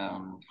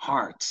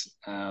hearts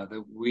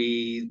that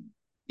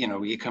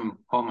you come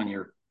home and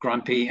you're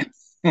grumpy.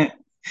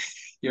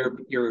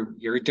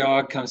 Your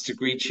dog comes to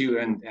greet you,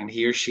 and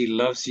he or she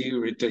loves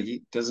you.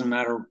 It doesn't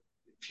matter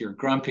if you're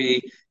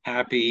grumpy,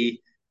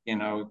 happy,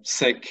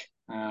 sick.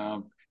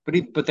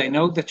 But they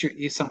know that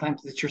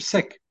sometimes that you're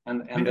sick,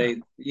 and Yeah,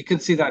 you can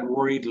see that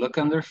worried look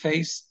on their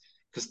face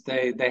because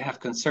they have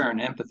concern,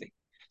 empathy.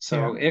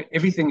 yeah, So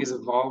everything is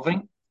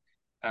evolving.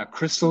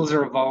 Crystals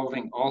are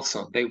evolving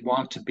also. They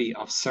want to be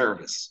of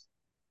service,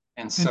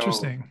 and so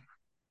interesting.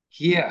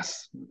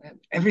 yes,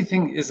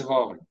 everything is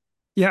evolving.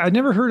 Yeah, I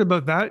never heard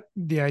about that.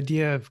 The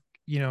idea of,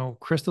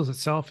 crystals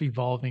itself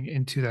evolving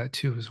into that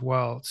too as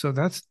well. So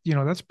that's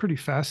pretty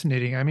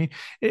fascinating. I mean,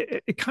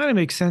 it kind of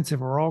makes sense if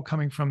we're all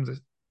coming from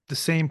the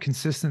same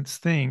consistent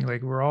thing.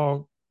 Like we're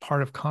all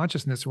part of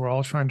consciousness. We're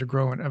all trying to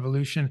grow in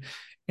evolution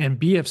and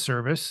be of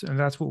service. And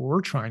that's what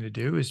we're trying to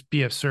do is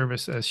be of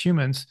service as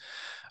humans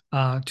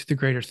to the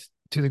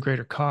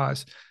greater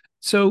cause.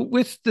 So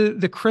with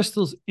the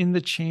crystals in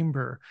the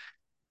chamber,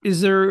 is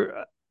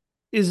there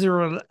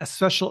a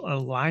special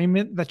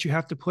alignment that you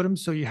have to put them?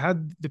 So you have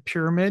the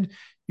pyramid,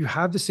 you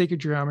have the sacred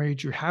geometry,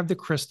 you have the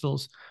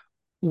crystals.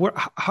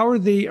 How are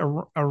they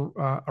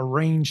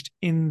arranged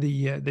in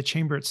the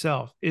chamber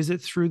itself? Is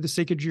it through the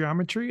sacred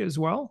geometry as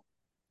well?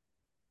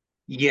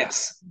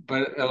 Yes,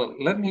 but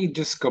let me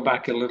just go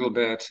back a little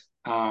bit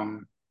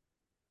to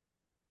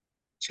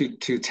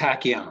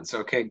tachyons,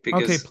 okay? Okay,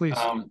 Because please.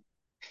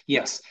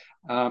 yes,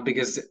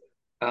 because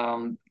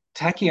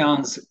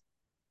Tachyons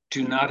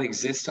do not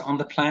exist on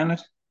the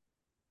planet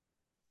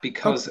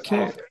because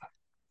Okay. of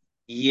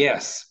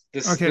yes.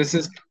 This Okay. this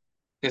is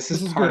this is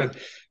This is part good.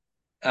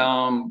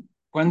 of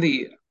when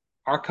the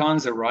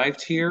archons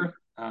arrived here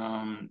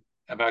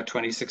about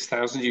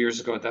 26,000 years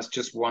ago. That's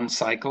just one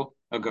cycle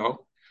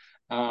ago.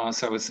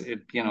 So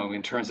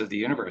in terms of the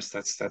universe,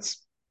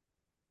 that's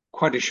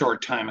quite a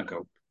short time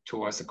ago.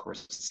 To us, of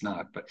course, it's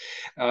not. But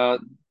uh,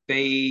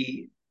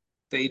 they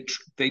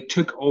they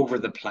took over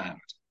the planet,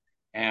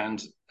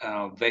 and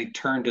they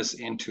turned us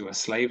into a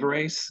slave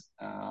race,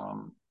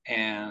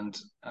 and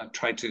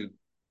tried to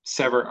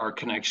sever our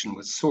connection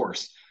with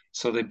source.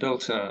 So they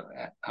built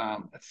a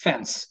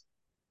fence,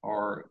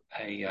 or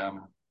a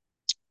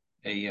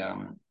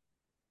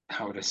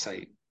how would I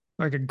say?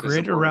 Like a There's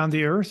a grid word. around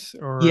the earth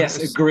or Yes,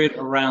 a grid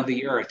around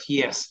the Earth.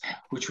 Yes,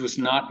 which was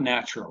not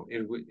natural.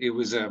 It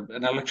was an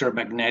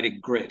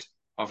electromagnetic grid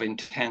of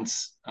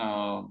intense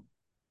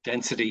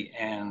density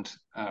and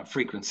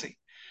frequency.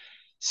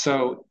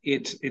 So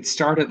it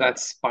started that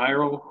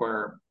spiral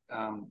where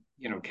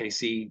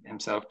Casey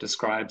himself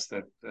describes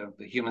that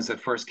the humans that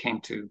first came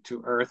to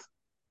Earth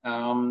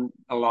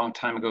a long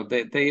time ago,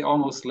 they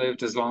almost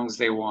lived as long as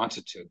they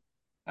wanted to.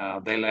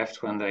 They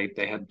left when they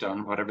had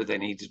done whatever they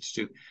needed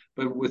to do.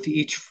 But with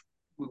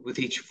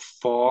each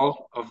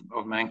fall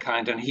of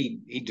mankind, and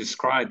he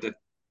described that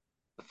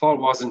the fall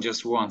wasn't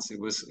just once; it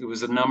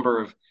was a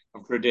number of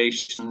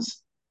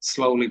gradations,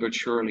 slowly but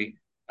surely.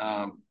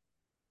 Um,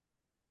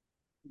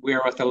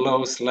 we're at the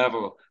lowest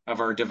level of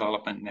our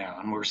development now,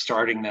 and we're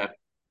starting that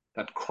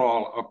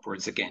crawl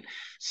upwards again.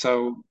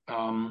 So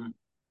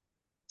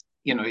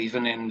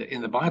even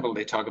in the Bible,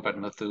 they talk about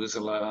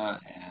Methuselah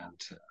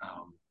and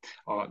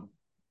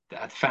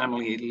that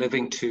family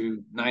living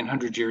to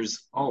 900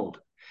 years old.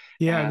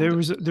 yeah, And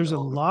there's a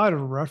lot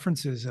of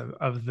references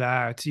of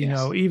that.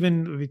 yes,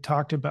 Even we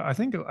talked about, I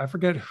think I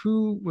forget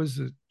who was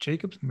it,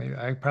 Jacobs. Maybe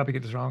I probably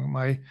get this wrong.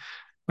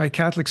 My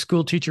Catholic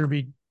school teacher would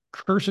be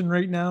cursing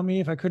right now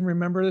me if I couldn't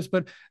remember this,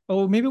 but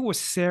oh, maybe it was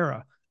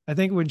Sarah. I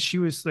think when she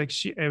was like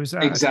it was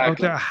about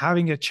exactly. that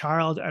having a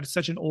child at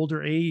such an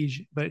older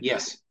age, but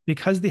Yes,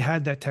 because they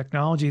had that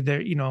technology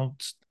there,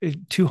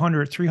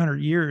 200,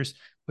 300 years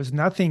was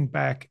nothing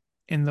back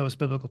in those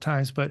biblical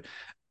times. But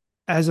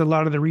as a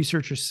lot of the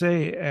researchers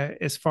say,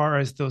 as far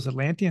as those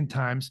Atlantean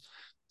times,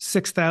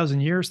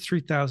 6,000 years,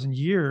 3,000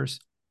 years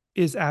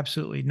is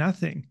absolutely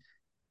nothing.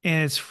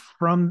 And it's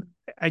from,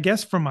 I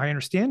guess, from my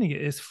understanding,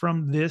 it is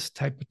from this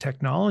type of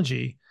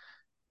technology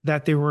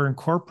that they were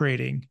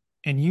incorporating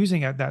and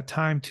using at that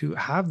time to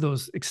have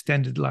those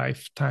extended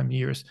lifetime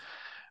years,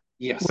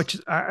 yes. which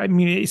I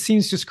mean, it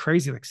seems just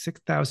crazy, like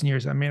 6,000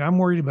 years. I mean, I'm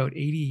worried about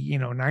 80,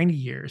 90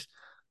 years,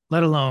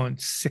 let alone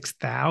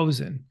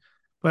 6,000.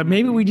 But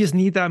maybe we Mm-hmm. just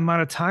need that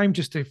amount of time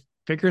just to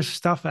figure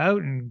stuff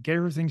out and get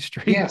everything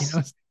straight,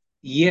 Yes.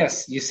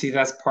 Yes, you see,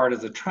 that's part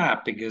of the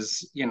trap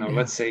because, Yeah.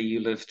 let's say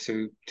you live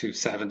to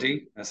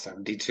 70,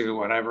 72,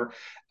 whatever.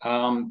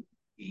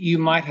 You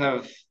might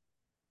have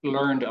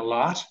learned a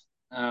lot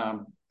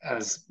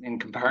as in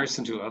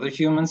comparison to other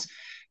humans.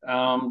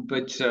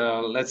 But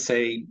let's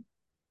say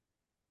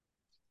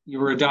you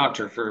were a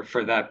doctor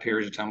for that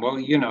period of time. Well,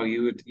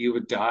 you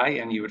would die,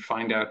 and you would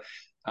find out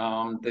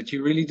that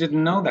you really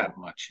didn't know that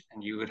much,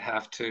 and you would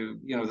have to,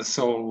 the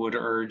soul would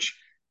urge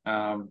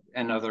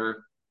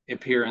another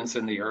appearance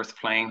in the earth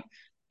plane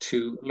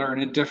to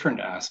learn a different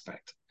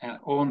aspect.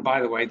 And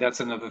by the way, that's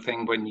another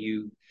thing when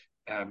you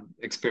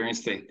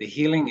experience the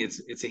healing.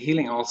 It's a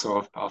healing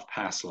also of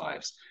past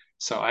lives.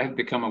 So I've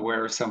become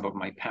aware of some of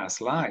my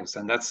past lives,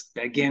 and that's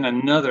again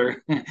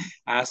another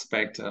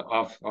aspect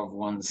of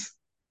one's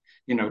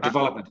I,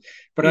 development.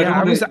 But I Yeah,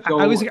 don't want to go.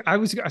 I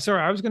was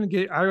sorry.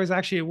 I was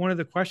actually one of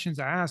the questions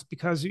I asked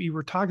because you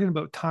were talking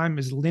about time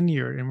as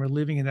linear and we're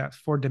living in that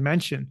four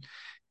dimension.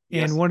 And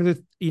Yes, one of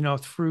the,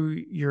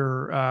 through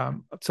your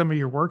some of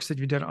your works that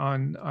you did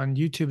on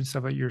YouTube and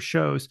stuff like your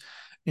shows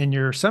in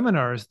your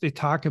seminars, they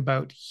talk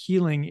about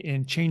healing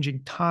and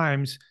changing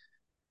times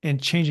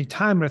and changing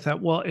time. And I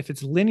thought, well, if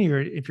it's linear,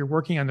 if you're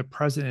working on the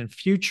present and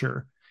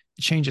future,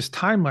 it changes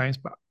timelines,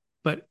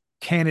 but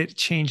can it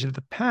change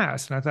the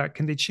past? And I thought,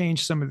 can they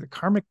change some of the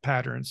karmic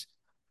patterns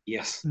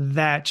yes,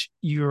 that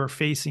you're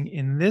facing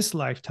in this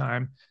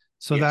lifetime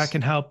so that yes,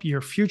 can help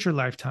your future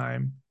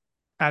lifetime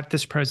at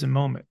this present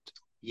moment?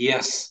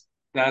 yes.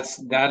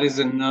 That is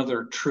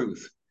another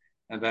truth,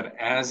 and that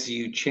as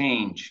you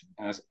change,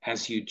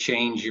 as you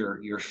change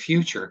your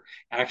future,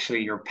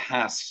 actually your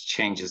past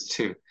changes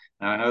too.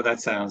 Now I know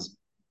that sounds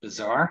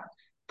bizarre,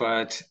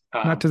 but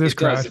Not to this it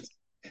does. crowd.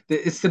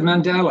 It's the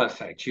Mandela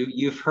effect.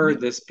 You've Yeah.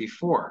 heard this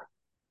before.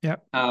 Yeah.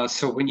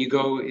 So when you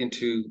go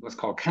into what's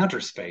called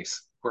counter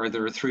space, where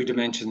there are three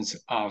dimensions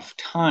of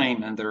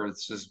time and there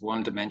is just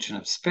one dimension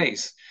of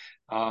space,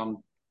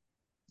 um,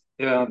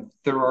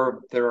 there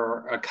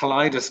are a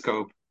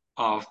kaleidoscope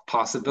of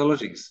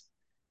possibilities,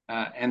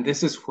 and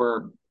this is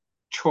where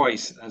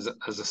choice as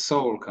a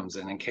soul comes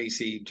in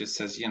Casey just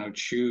says,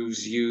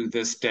 choose you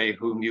this day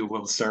whom you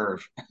will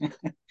serve.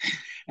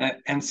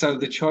 And so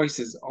the choice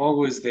is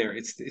always there.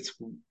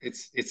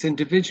 It's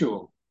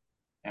individual.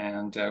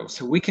 And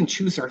so we can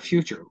choose our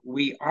future.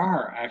 We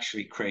are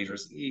actually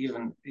creators,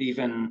 even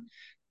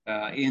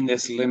in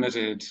this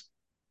limited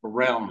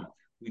realm.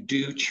 We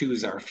do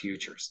choose our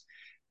futures.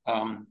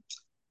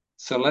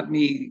 So let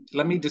me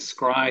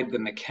describe the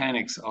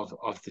mechanics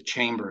of the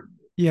chamber,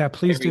 Yeah,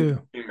 please bearing,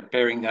 do.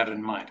 bearing that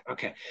in mind.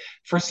 Okay,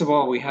 first of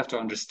all, we have to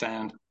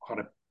understand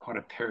what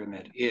a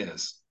pyramid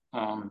is.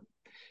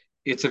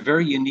 It's a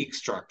very unique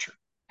structure.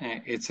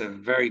 It's a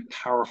very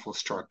powerful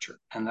structure,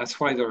 and that's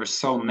why there are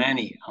so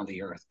many on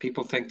the earth.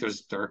 People think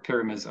there are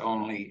pyramids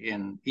only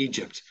in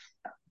Egypt.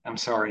 I'm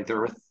sorry,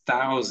 there are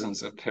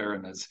thousands of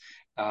pyramids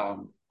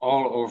all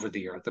over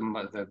the earth.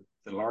 The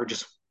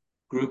largest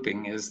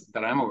grouping is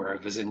that I'm aware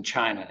of is in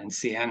China, in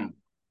Xi'an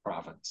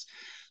province.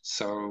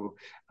 So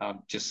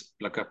just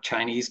look up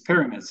Chinese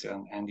pyramids,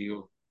 and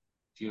you'll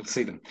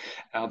see them.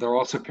 There are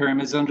also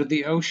pyramids under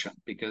the ocean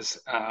because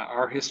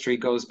our history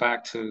goes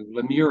back to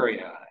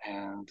Lemuria,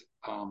 and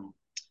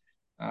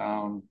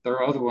there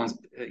are other ones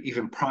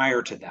even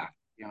prior to that.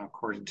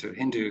 According to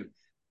Hindu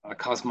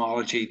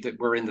cosmology, that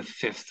we're in the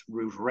fifth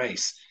root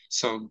race.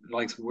 So,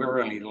 like,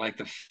 we're only like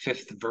the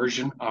fifth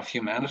version of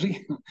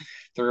humanity.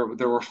 there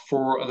were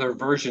four other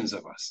versions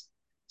of us.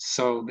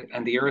 So,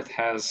 and the Earth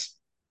has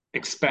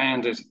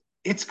expanded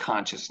its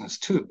consciousness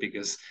too,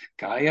 because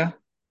Gaia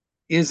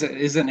is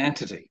an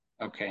entity,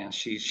 okay, and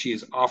she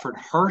has offered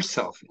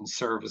herself in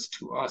service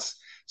to us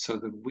so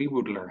that we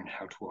would learn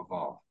how to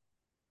evolve.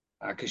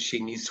 Because she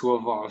needs to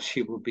evolve,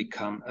 she will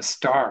become a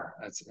star,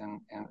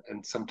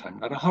 and sometime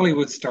not a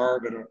Hollywood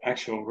star, but an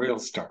actual real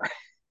star.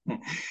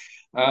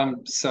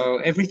 So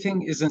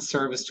everything is in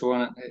service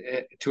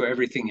to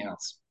everything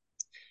else.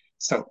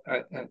 So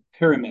a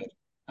pyramid,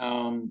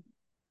 and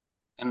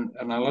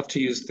I love to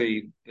use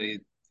the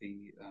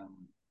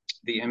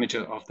image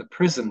of the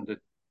prism, the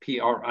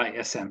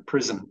PRISM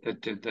prism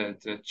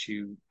that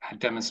you had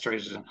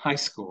demonstrated in high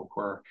school,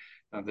 where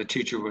the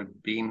teacher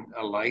would beam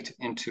a light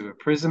into a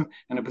prism,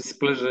 and it would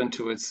split it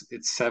into its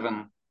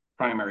seven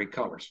primary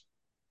colors,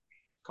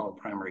 called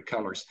primary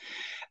colors.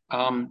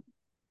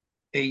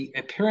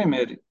 A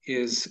pyramid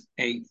is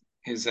a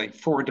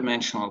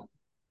four-dimensional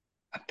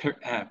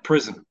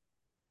prism.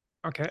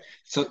 Okay.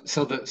 So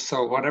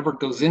whatever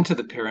goes into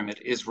the pyramid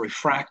is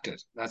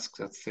refracted. That's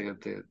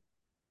the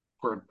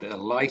where the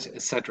light,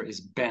 etc.,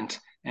 is bent,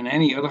 and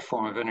any other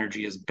form of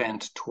energy is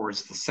bent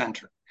towards the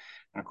center.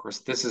 And of course,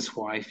 this is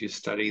why if you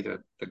study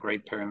the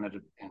Great Pyramid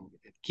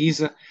at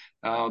Giza,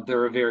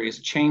 there are various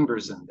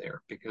chambers in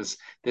there, because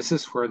this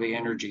is where the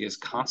energy is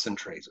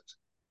concentrated.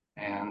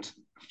 And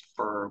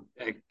for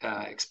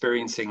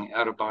experiencing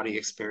out-of-body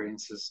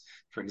experiences,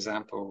 for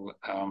example,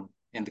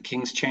 in the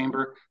King's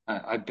Chamber,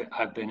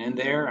 I've been in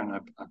there, and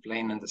I've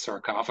lain in the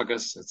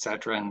sarcophagus,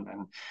 etc.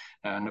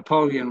 And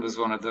Napoleon was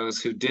one of those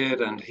who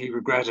did, and he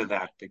regretted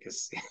that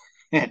because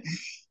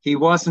he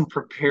wasn't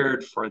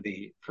prepared for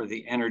the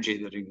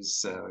energy that he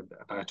was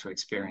about to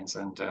experience,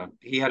 and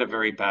he had a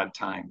very bad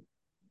time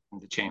in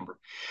the chamber.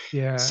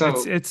 Yeah,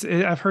 So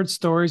I've heard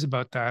stories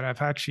about that. I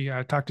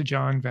talked to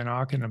John Van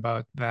Auken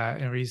about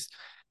that, and he's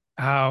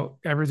how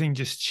everything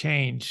just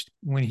changed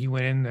when he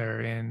went in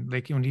there, and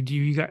like when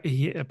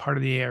he a part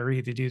of the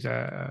ARE to do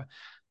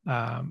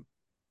um,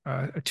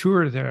 a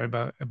tour there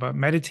about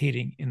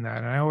meditating in that,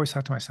 and I always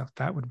thought to myself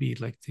that would be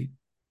like the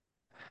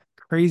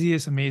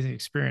craziest, amazing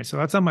experience. So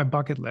that's on my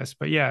bucket list.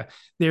 But yeah,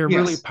 they're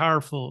really yes,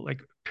 powerful.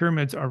 Like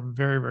pyramids are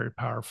very, very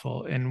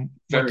powerful and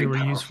what they very were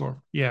used powerful.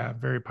 for. Yeah,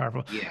 very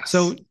powerful.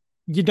 So Yes,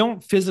 you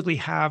don't physically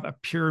have a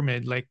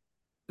pyramid like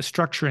a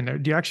structure in there.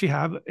 Do you actually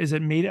have, is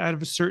it made out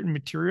of a certain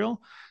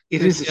material it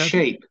that is a you have?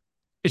 shape.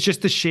 It's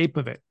just the shape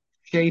of it.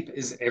 Shape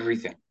is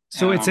everything.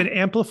 So it's an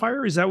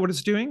amplifier. Is that what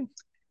it's doing?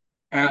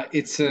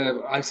 It's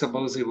a, I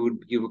suppose you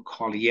would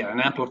call it, yeah,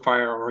 an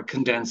amplifier or a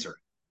condenser.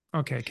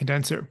 Okay,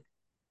 condenser.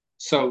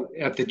 So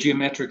at the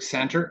geometric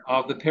center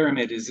of the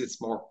pyramid is its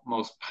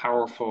most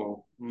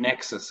powerful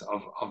nexus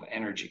of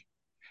energy.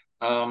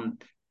 Um,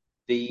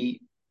 the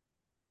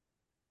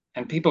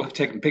and people have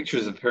taken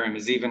pictures of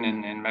pyramids, even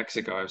in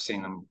Mexico. I've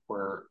seen them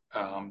where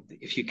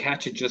if you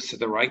catch it just at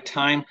the right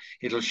time,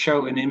 it'll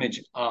show an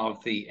image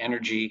of the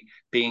energy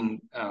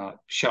being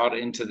shot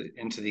into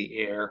the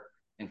air,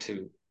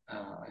 into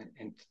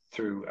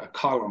through a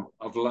column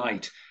of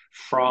light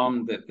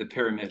from the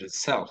pyramid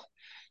itself.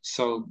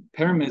 So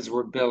pyramids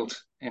were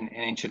built in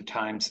ancient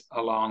times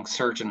along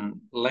certain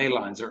ley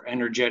lines or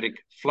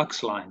energetic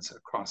flux lines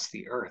across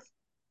the earth.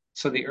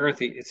 So the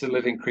earth, it's a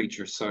living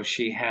creature. So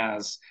she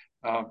has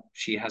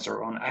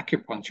her own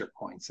acupuncture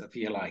points, if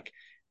you like,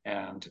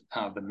 and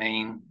the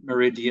main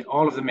meridian.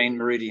 All of the main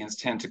meridians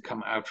tend to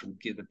come out from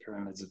the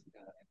pyramids of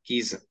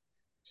Giza.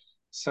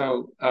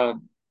 So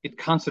it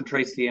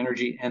concentrates the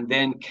energy and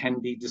then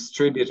can be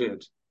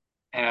distributed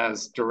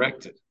as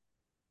directed.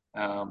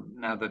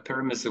 Now, the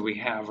pyramids that we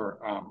have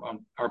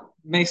are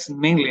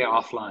mainly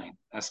offline,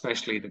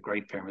 especially the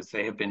Great Pyramids.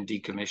 They have been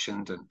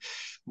decommissioned and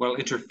well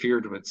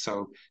interfered with,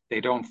 so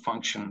they don't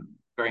function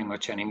very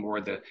much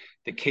anymore. The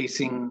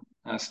casing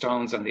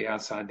stones on the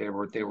outside they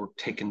were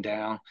taken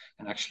down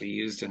and actually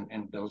used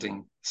in building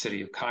the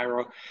city of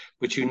Cairo.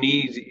 But you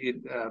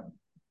need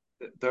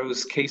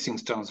those casing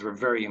stones were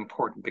very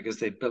important because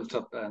they built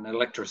up an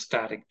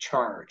electrostatic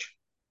charge.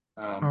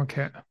 Um,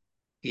 Okay.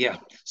 yeah,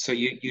 so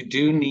you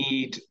do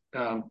need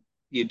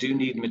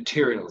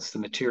materials. The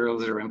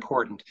materials are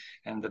important,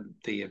 and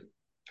the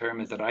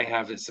pyramid that I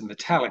have is a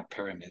metallic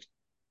pyramid.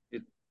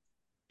 It,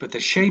 but the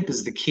shape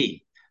is the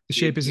key. The You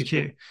shape is a you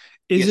key.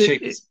 yeah, Is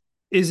shape it is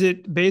is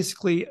it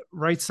basically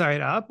right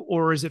side up,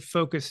 or is it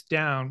focused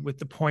down with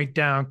the point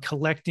down,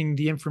 collecting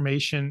the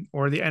information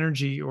or the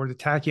energy or the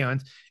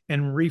tachyons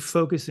and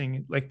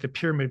refocusing like the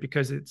pyramid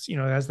because it's, it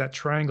has that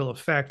triangle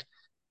effect?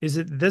 Is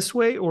it this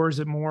way, or is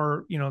it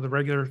more, the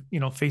regular,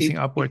 facing it, it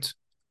upwards?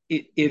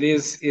 it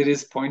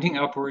is pointing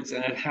upwards,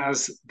 and it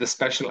has the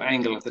special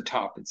angle at the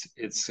top.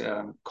 It's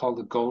called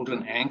the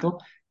golden angle.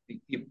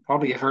 You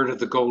probably heard of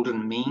the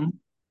golden mean.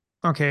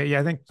 Okay, yeah,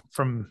 I think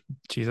from,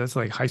 geez, that's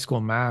like high school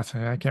math.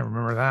 I can't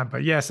remember that,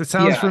 but yes, it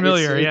sounds Yeah, it's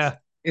familiar. it's Yeah.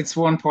 it's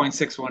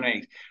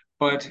 1.618.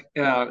 But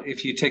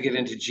if you take it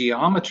into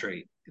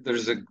geometry,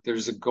 there's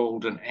a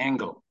golden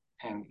angle,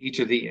 and each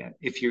of the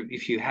if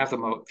you have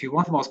if you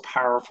want the most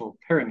powerful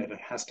pyramid, it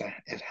has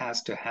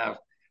to have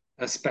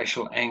a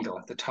special angle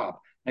at the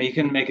top. Now you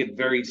can make it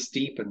very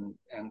steep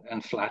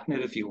and flatten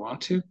it if you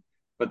want to,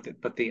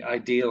 but the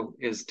ideal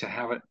is to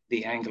have it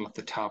the angle at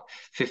the top,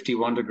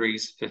 51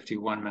 degrees,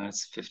 51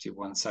 minutes,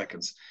 51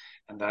 seconds,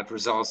 and that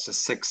results to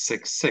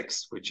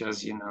 666, which,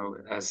 as you know,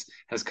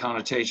 has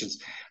connotations.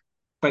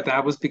 But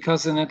that was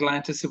because in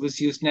Atlantis it was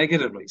used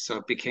negatively, so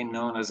it became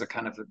known as a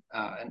kind of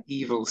an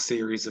evil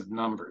series of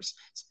numbers.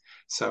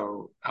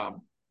 So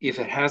if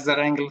it has that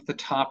angle at the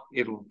top,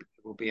 it will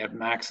be at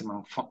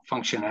maximum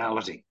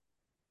functionality.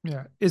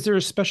 Yeah. Is there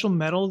a special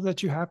metal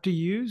that you have to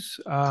use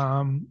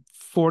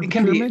for It the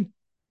can be pyramid?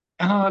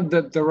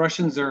 the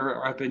Russians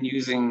have been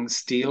using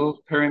steel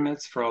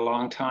pyramids for a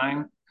long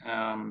time,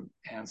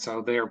 and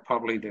so they're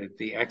probably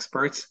the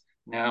experts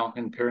now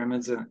in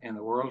pyramids in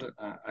the world.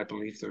 I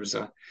believe there's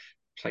a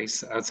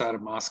place outside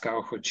of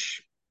Moscow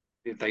which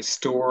they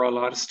store a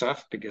lot of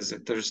stuff because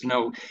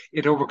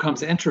it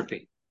overcomes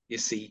entropy. You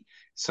see,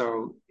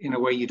 so in a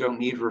way, you don't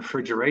need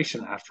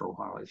refrigeration after a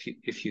while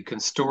if you can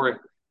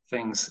store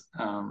things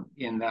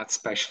in that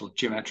special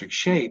geometric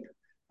shape.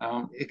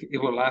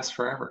 It will last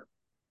forever.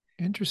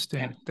 And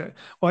Interesting.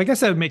 Well, I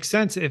guess that would make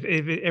sense if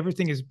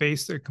everything is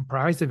based or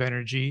comprised of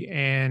energy,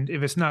 and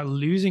if it's not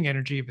losing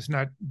energy, if it's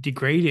not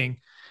degrading,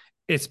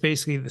 it's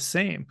basically the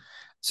same.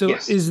 So,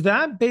 yes, is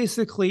that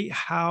basically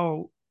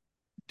how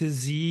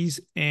disease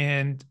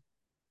and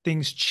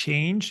things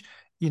change,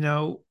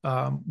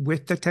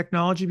 with the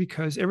technology?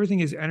 Because everything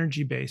is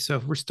energy based. So,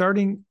 if we're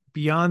starting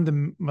beyond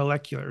the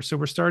molecular, so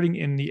we're starting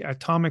in the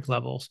atomic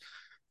levels,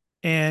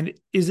 and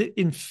is it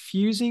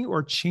infusing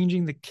or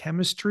changing the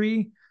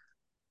chemistry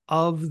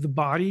of the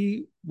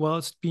body while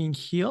it's being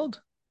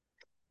healed?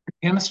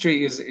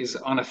 chemistry is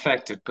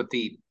unaffected, but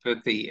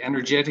the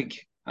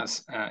energetic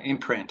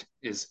imprint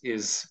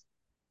is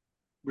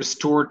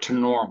restored to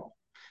normal.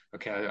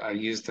 Okay, I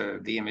used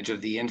the image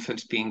of the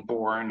infant being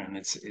born, and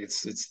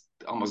it's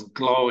almost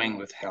glowing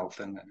with health.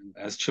 And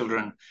as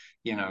children,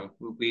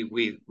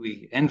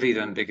 we envy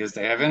them because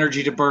they have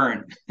energy to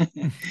burn,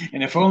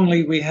 and if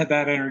only we had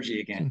that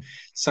energy again.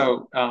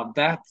 So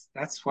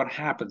that's what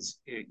happens.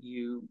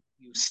 You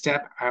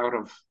step out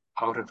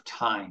of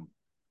time,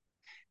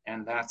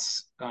 and that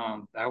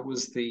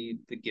was the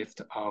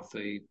gift of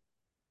the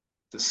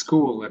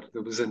school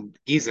that was in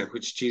Giza,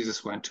 which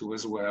Jesus went to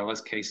as well, as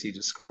Casey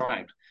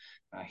described.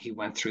 He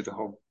went through the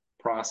whole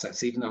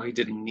process, even though he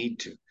didn't need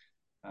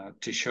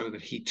to show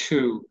that he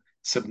too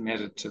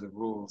submitted to the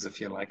rules,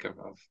 if you like,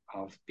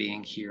 of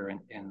being here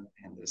in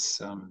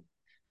this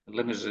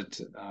limited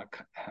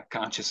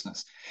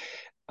consciousness.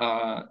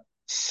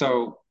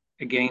 So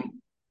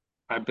again,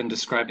 I've been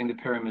describing the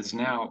pyramids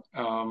now.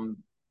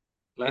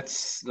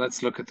 Let's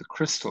look at the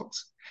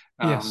crystals.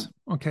 Yes.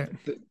 Um, Okay.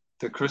 the,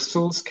 the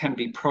crystals can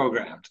be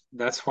programmed.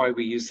 That's why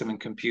we use them in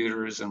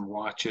computers and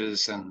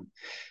watches and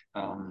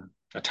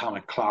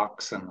atomic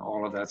clocks and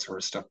all of that sort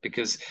of stuff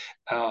because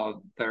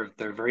they're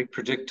very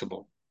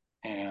predictable.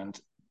 And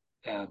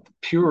the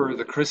purer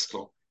the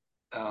crystal,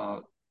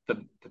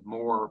 the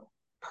more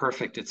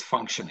perfect its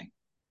functioning.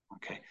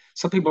 Okay,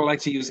 some people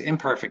like to use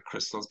imperfect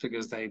crystals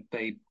because they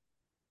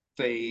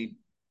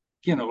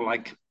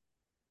like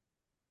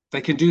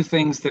they can do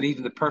things that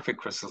even the perfect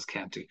crystals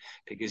can't do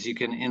because you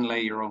can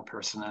inlay your own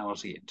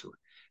personality into it.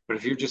 But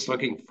if you're just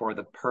looking for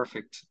the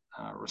perfect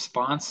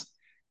response,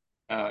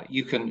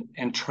 you can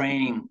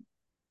entrain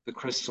the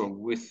crystal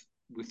with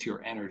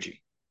your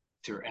energy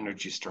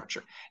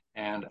structure.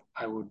 And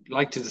I would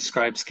like to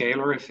describe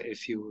scalar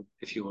if you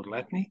would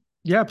let me.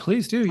 Yeah,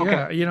 please do.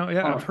 Okay. Yeah.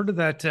 Yeah, I've Um, heard of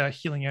that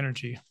healing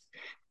energy.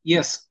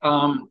 yes.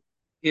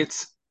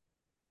 It's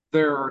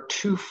there are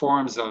two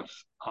forms of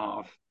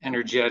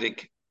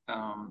energetic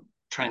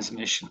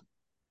transmission.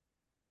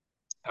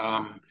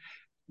 Um,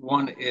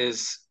 One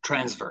is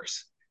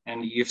transverse,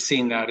 and you've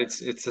seen that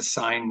it's a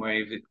sine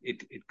wave.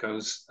 It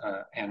goes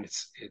and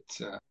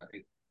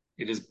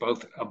it is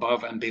both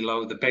above and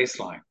below the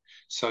baseline.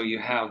 So you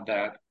have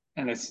that,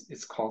 and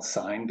it's called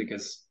sine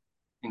because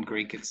in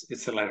Greek it's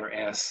the letter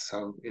S,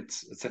 so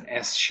it's an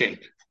S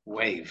shaped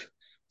wave.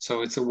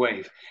 So it's a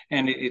wave,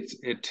 and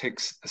it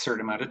takes a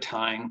certain amount of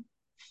time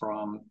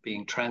from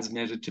being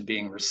transmitted to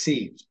being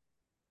received.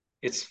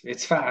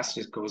 It's fast.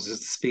 It goes at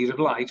the speed of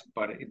light,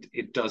 but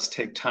it does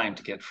take time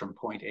to get from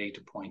point A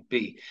to point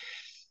B.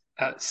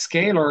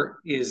 Scalar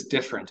is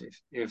different.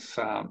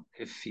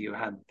 If you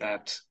had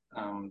that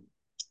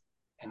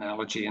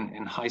analogy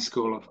in high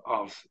school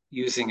of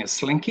using a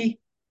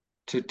slinky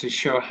to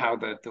show how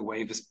the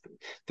wave is,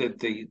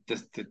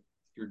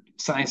 your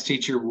science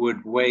teacher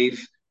would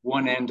wave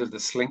one end of the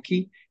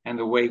slinky, and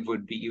the wave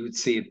would be, you would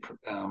see it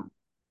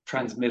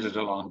transmitted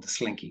along the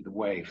slinky, the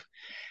wave.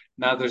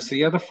 Now, there's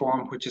the other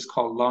form, which is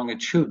called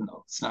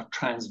longitudinal. It's not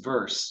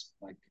transverse,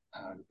 like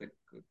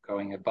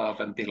going above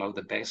and below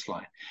the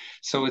baseline.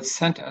 So it's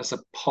sent as a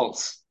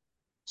pulse.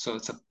 So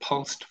it's a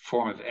pulsed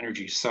form of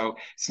energy. So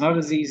it's not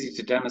as easy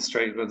to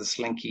demonstrate with a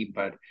slinky,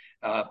 but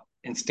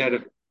instead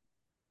of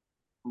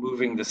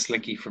moving the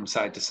slinky from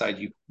side to side,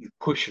 you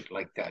push it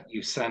like that.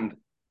 You send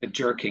a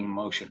jerking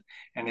motion,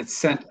 and it's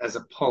sent as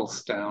a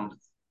pulse down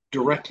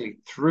directly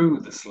through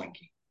the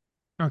slinky.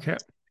 Okay.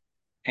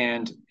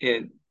 And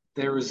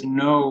there is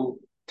no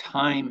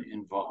time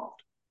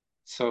involved.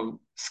 So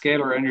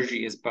scalar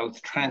energy is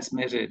both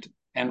transmitted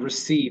and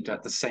received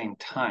at the same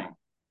time.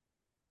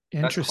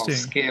 That's called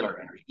scalar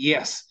energy.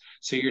 Yes.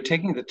 So you're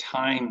taking the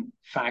time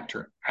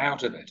factor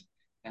out of it.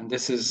 And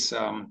this is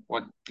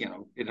what,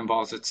 it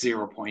involves its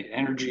 0-point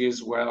energy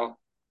as well,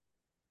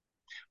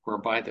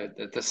 whereby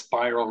the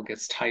spiral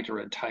gets tighter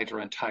and tighter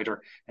and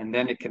tighter, and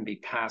then it can be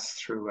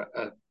passed through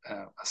a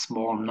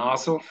small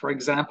nozzle, for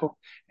example,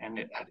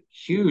 and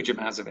huge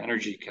amounts of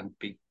energy can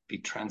be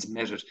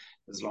transmitted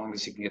as long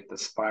as you can get the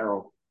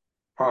spiral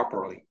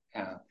properly.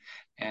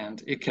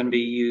 And it can be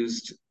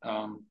used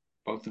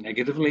both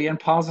negatively and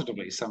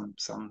positively.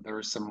 There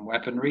is some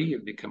weaponry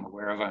you've become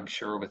aware of, I'm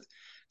sure, with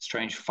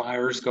strange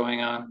fires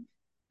going on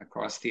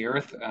across the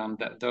earth.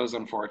 That those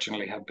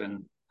unfortunately have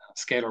been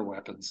scalar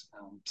weapons.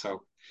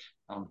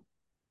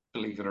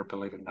 Believe it or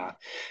believe it not.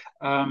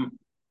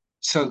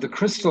 So the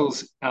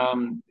crystals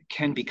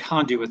can be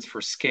conduits for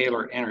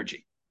scalar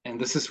energy. And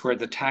this is where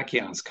the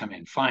tachyons come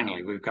in.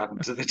 Finally, we've gotten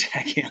to the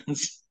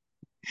tachyons.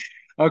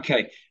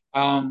 Okay.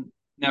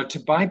 Now, to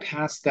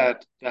bypass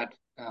that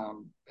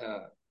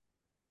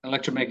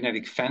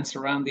electromagnetic fence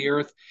around the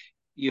Earth,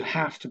 you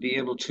have to be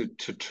able to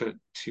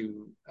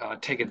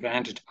take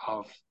advantage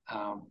of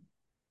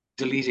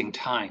deleting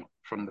time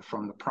from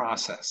the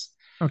process.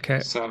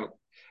 Okay. So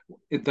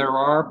there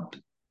are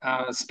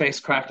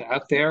spacecraft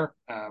out there,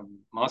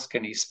 Musk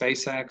and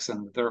SpaceX,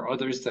 and there are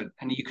others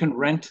and you can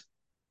rent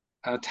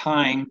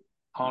time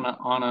on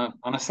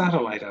a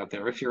satellite out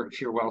there if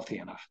you're wealthy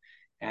enough.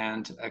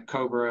 And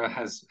Cobra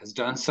has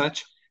done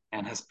such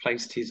and has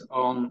placed his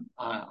own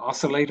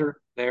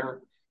oscillator there.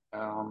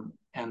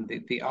 And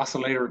the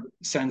oscillator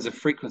sends a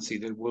frequency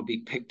that will be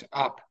picked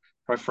up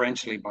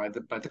preferentially by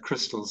the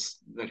crystals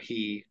that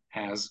he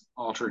has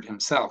altered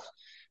himself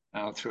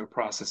through a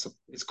process of,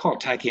 it's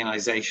called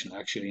tachyonization,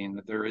 actually,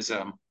 and there is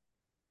a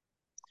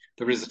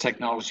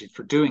technology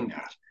for doing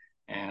that,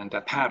 and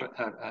a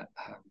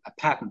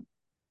patent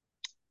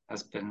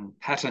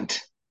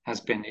has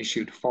been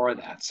issued for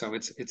that. So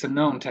it's a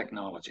known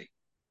technology.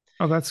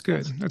 Oh, that's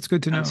good. That's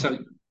good to know. And so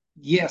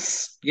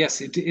yes,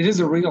 it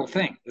is a real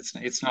thing.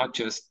 It's not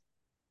just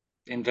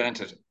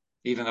invented,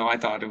 even though I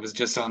thought it was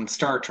just on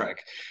Star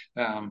Trek.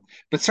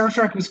 But Star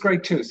Trek was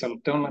great too. So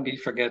don't let me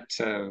forget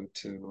to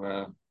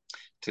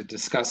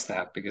discuss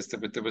that, because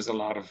there was a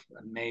lot of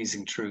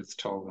amazing truths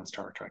told on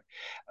Star Trek.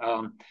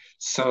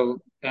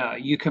 So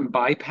you can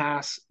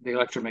bypass the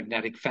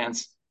electromagnetic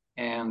fence,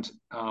 and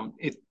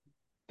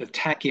the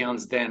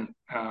tachyons then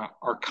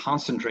are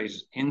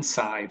concentrated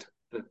inside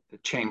the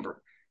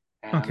chamber.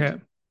 And okay.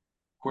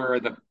 Where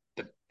the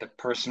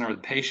person or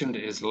the patient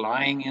is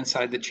lying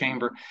inside the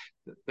chamber,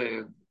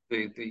 the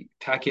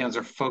tachyons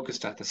are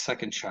focused at the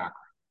second chakra.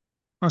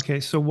 Okay,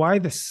 so why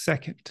the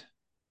second?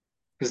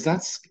 Because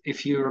that's,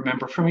 if you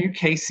remember from your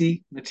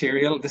Casey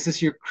material, this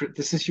is your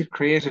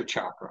creative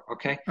chakra.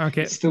 Okay.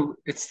 Okay. It's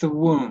the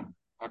womb.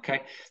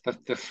 Okay.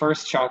 The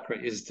first chakra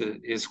is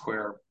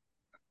where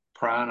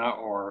prana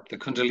or the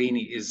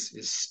kundalini is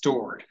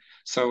stored.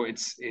 So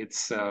it's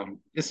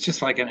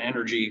just like an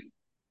energy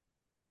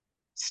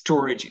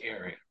storage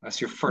area. That's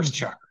your first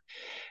chakra.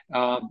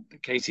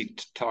 Casey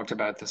talked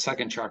about the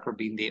second chakra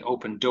being the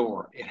open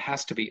door. It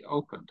has to be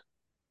opened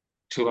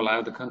to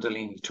allow the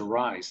kundalini to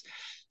rise.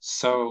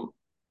 So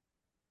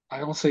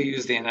I also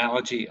use the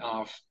analogy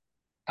of,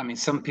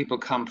 some people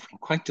come from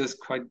quite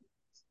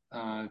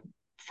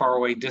far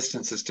away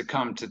distances to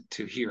come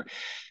to here.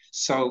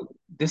 So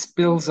this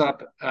builds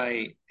up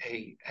a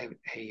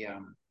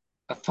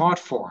a thought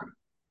form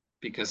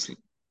because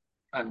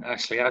and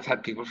actually I've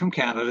had people from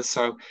Canada,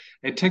 so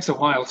it takes a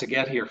while to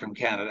get here from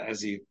Canada,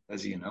 as you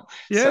know.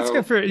 Yeah, it's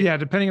good So for, yeah,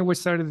 depending on which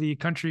side of the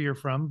country you're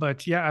from.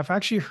 But yeah, I've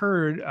actually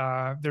heard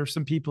there's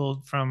some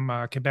people from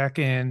Quebec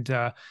and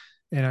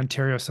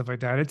Ontario, stuff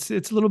like that. It's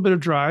a little bit of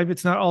drive.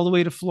 It's not all the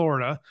way to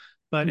Florida,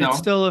 but it's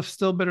no.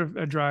 still a bit of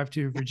a drive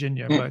to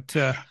Virginia. But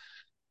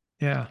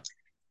yeah.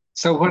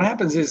 So what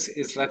happens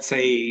is let's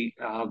say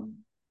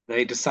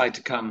they decide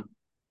to come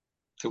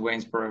to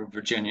Waynesboro,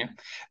 Virginia.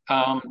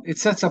 It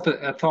sets up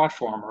a thought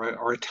form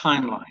or a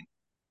timeline.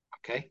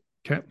 Okay,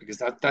 Okay. because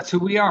that's who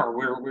we are.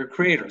 We're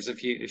creators.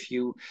 If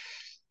you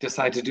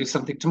decide to do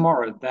something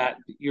tomorrow, that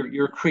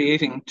you're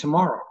creating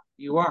tomorrow.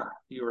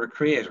 You're a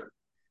creator.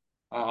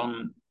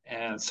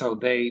 And so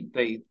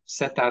they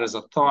set that as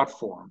a thought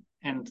form,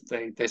 and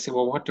they say,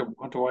 well, what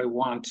do I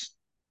want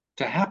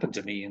to happen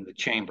to me in the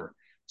chamber?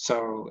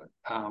 So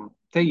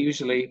they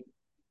usually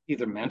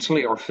either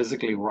mentally or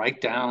physically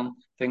write down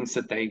things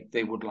that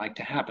they would like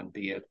to happen,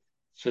 be it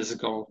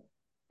physical,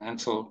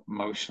 mental,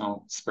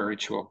 emotional,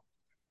 spiritual.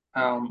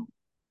 Um,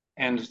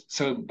 and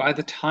so by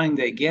the time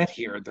they get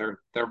here,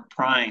 they're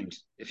primed,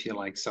 if you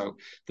like. So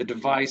the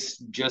device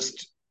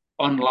just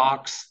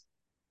unlocks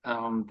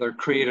their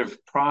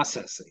creative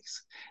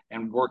processes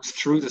and works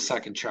through the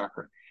second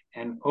chakra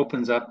and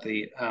opens up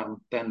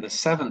then the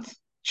seventh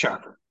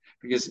chakra.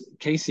 Because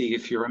Casey,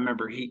 if you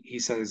remember, he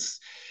says,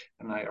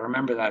 and I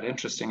remember that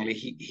interestingly,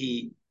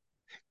 he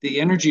the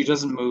energy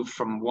doesn't move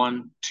from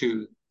 1,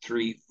 2,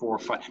 3, 4,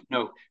 5.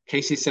 No,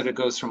 Casey said it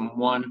goes from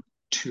 1,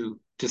 2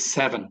 to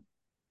 7,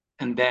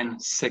 and then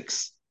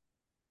 6,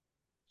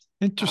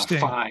 Interesting.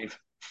 5,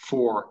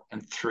 4,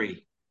 and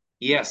 3.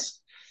 Yes.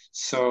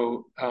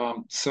 So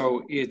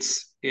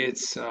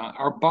it's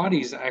our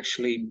bodies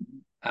actually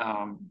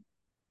um,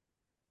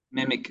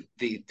 mimic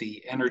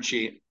the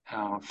energy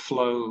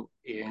flow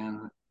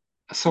in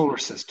a solar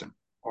system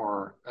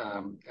or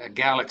a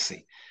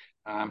galaxy.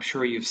 I'm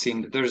sure you've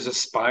seen there's a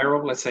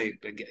spiral. Let's say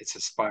it's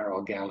a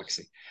spiral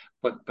galaxy,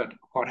 but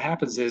what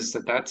happens is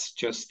that's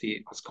just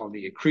what's called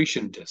the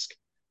accretion disk.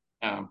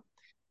 Um,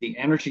 the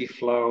energy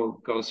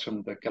flow goes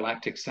from the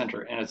galactic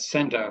center and it's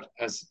sent out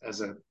as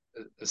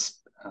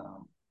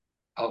um,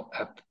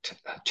 a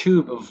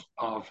tube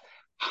of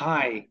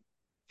high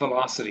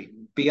velocity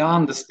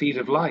beyond the speed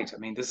of light. I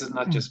mean, this is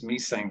not Hmm. just me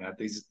saying that.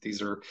 This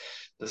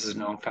is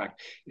known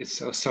fact.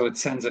 So it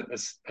sends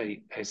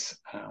a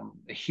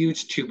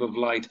huge tube of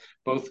light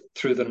both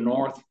through the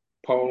North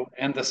Pole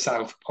and the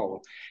South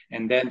Pole,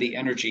 and then the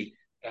energy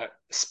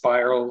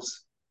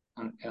spirals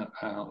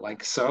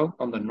like so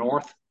from the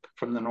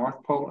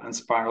North Pole and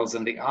spirals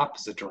in the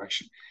opposite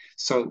direction.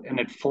 So and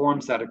it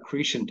forms that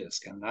accretion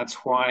disk, and that's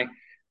why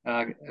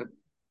uh,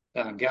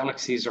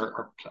 galaxies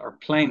are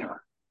planar,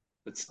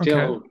 but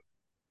Okay.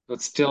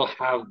 still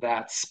have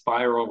that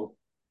spiral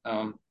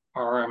um,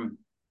 arm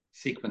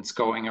sequence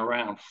going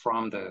around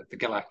from the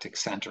galactic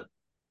center.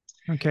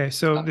 Okay.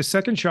 So Uh, the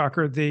second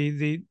chakra,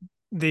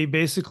 they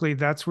basically,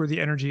 that's where the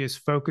energy is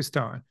focused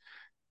on.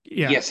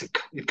 Yeah. yes,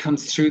 it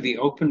comes through the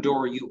open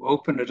door. You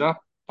open it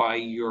up by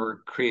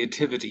your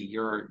creativity,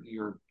 your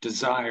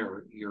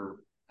desire, your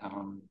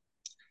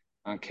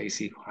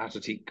Casey, how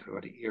did he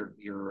put it?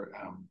 Your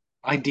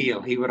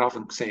ideal. He would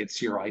often say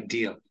it's your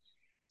ideal.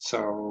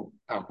 So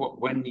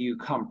when you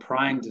come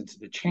primed into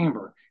the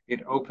chamber,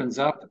 it opens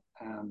up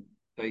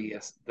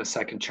the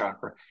second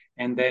chakra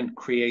and then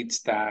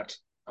creates that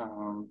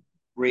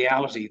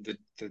reality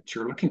that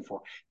you're looking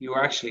for. You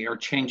actually are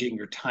changing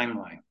your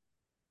timeline.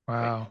 Okay,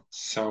 Wow.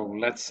 so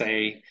let's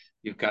say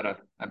you've got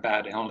a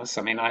bad illness.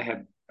 I mean, I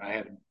had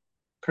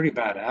pretty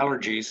bad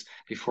allergies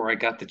before I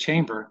got the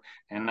chamber,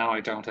 and now I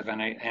don't have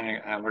any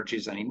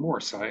allergies anymore.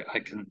 So I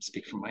can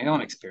speak from my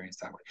own experience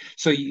that way.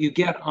 So you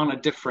get on a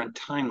different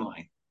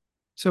timeline.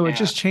 So it And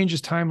just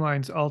changes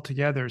timelines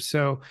altogether.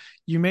 So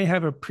you may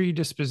have a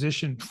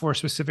predisposition for a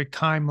specific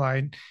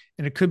timeline,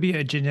 and it could be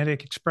a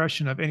genetic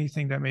expression of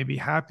anything that may be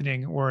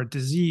happening or a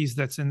disease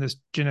that's in this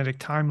genetic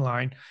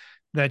timeline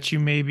that you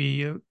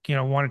maybe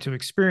wanted to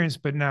experience.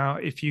 But now,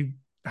 if you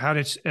had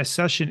a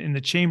session in the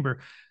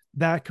chamber,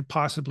 that could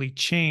possibly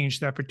change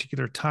that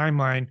particular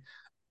timeline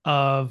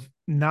of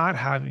not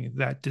having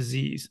that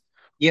disease,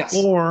 yes,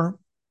 or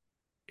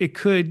it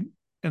could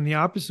in the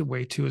opposite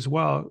way too as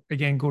well,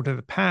 again, go to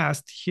the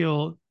past,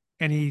 heal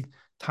any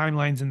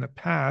timelines in the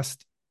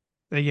past.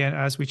 Again,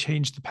 as we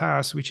change the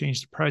past, we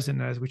change the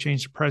present. As we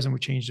change the present, we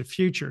change the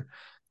future.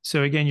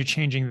 So again, you're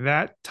changing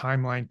that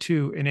timeline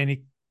too in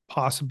any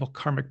possible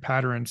karmic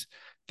patterns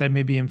that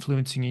may be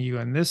influencing you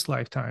in this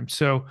lifetime.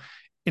 So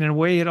in a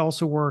way, it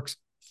also works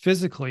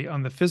physically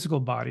on the physical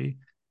body,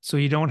 so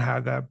you don't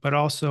have that, but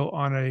also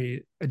on a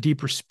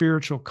deeper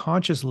spiritual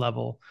conscious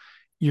level,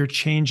 you're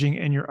changing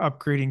and you're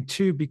upgrading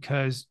too,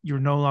 because you're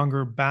no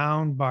longer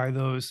bound by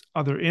those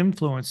other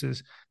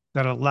influences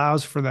that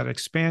allows for that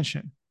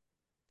expansion.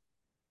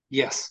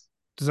 yes,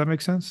 Does that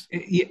make sense?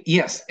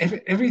 yes.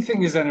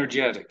 Everything is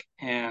energetic,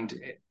 and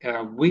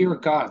we are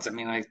gods. I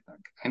mean,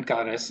 and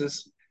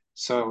goddesses.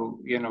 So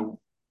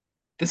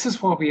this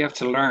is what we have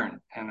to learn,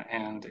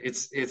 and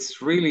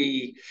it's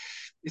really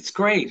it's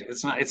great.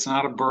 It's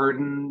not a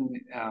burden,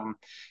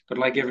 but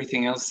like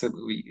everything else that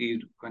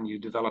when you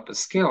develop a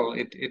skill,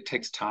 it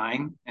takes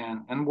time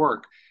and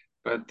work.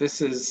 But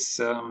this is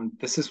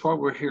what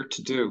we're here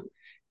to do,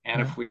 and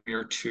Yeah. if we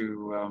are to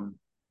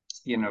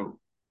you know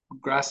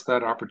grasp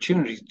that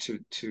opportunity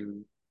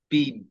to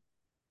be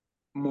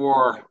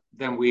more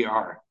than we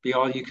are, be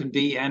all you can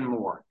be and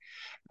more.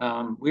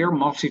 We are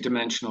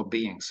multidimensional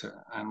beings,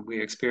 and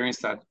we experience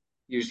that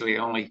usually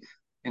only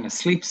in a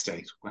sleep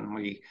state when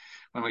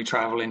we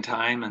travel in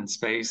time and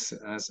space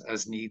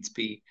as needs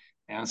be.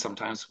 And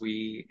sometimes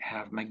we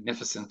have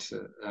magnificent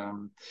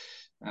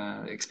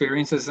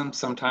experiences, and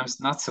sometimes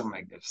not so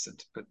magnificent.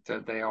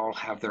 But they all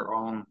have their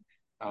own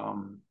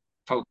um,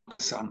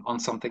 focus on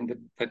something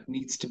that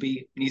needs to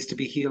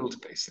be healed,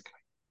 basically.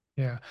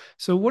 Yeah.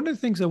 So one of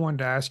the things I wanted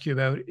to ask you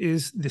about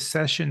is the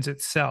sessions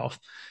itself.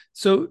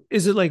 So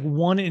is it like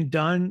one and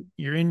done,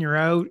 you're in, you're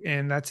out,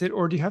 and that's it,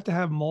 or do you have to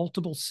have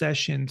multiple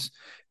sessions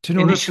to in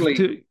order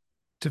Initially,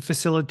 to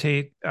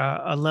facilitate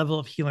a level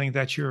of healing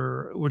that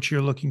you're what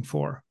you're looking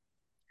for?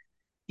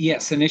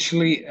 yes,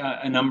 initially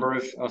a number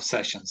of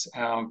sessions.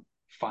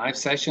 5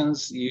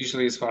 sessions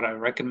usually is what I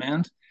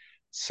recommend.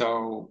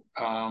 So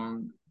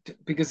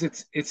because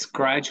it's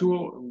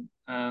gradual,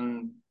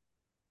 and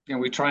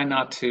we try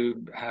not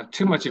to have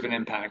too much of an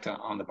impact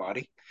on the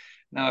body.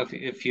 Now,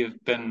 if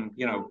you've been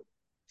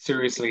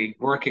seriously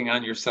working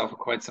on yourself for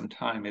quite some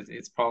time,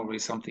 it's probably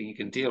something you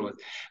can deal with.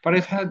 But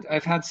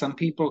I've had some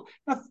people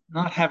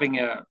not having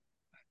a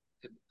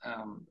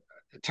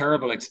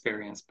terrible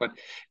experience, but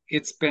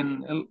it's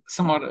been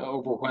somewhat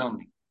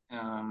overwhelming.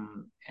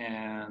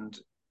 And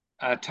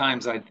at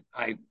times I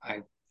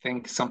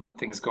think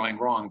something's going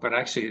wrong, but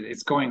actually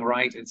it's going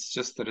right. It's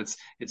just that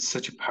it's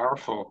such a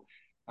powerful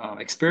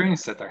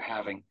experience that they're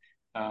having,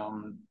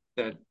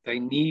 that they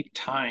need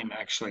time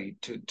actually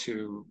to a To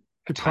time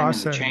in the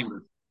process.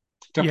 chamber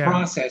to Yeah.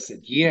 process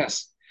it.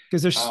 Yes.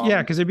 Because Um,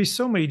 because there'd be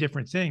so many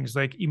different things,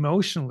 like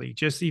emotionally,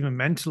 just even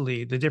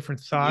mentally, the different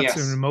thoughts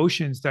and yes.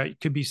 emotions that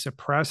could be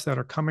suppressed that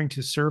are coming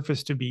to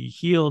surface to be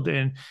healed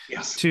and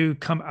Yes. to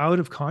come out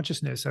of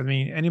consciousness. I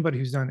mean, anybody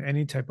who's done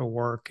any type of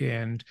work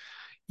and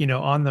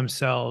on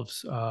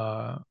themselves,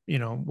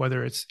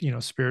 whether it's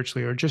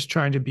spiritually or just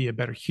trying to be a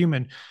better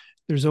human,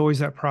 there's always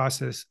that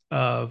process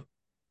of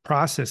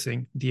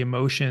processing the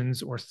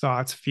emotions or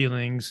thoughts,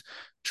 feelings,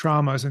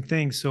 traumas, and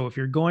things. So if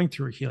you're going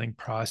through a healing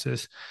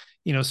process,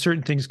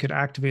 certain things could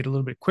activate a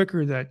little bit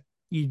quicker that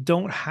you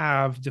don't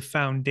have the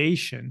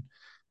foundation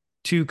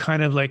to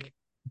kind of like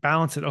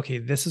balance it. Okay,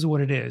 this is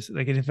what it is.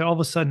 Like, and if all of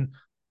a sudden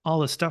all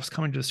this stuff's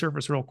coming to the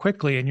surface real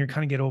quickly and you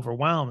kind of get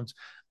overwhelmed,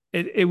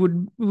 it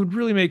would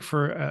really make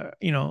for a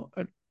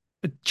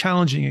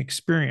challenging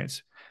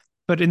experience.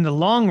 But in the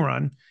long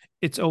run,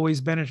 it's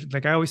always better.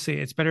 Like I always say,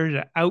 it's better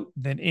to out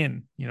than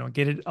in.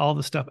 Get it all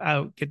the stuff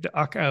out, get the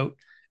uck out,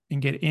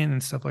 and get in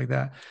and stuff like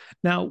that.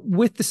 Now,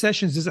 with the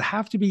sessions, does it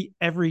have to be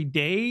every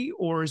day,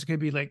 or is it going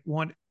to be like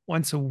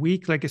once a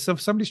week? Like if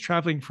somebody's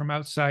traveling from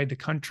outside the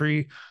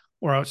country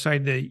or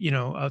outside the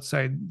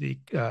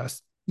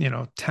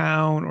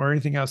town or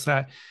anything else,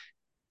 that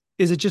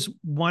is it just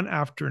one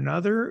after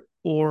another,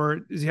 or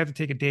does he have to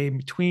take a day in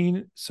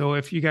between? So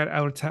if you got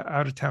out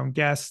of town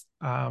guests,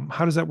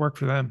 how does that work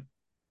for them?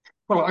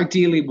 Well,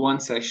 ideally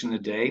 1 session a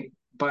day,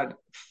 but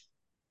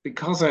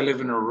because I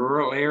live in a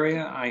rural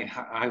area,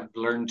 I've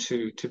learned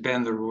to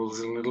bend the rules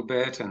a little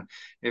bit. And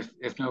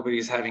if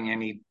nobody's having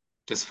any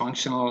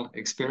dysfunctional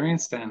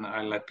experience, then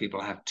I let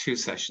people have 2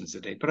 sessions a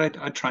day. But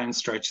I try and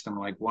stretch them,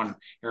 like one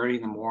early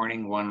in the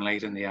morning, one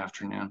late in the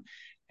afternoon,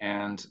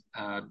 and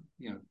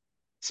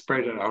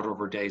spread it out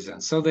over days.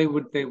 And so they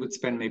would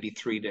spend maybe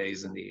 3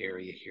 days in the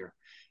area here.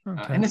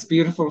 Okay. And it's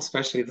beautiful,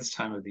 especially this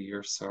time of the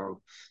year.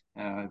 So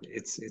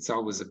it's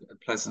always a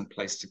pleasant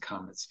place to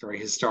come. It's very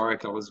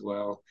historical as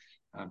well,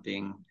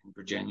 being in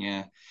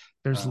Virginia.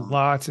 There's Um,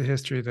 lots of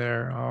history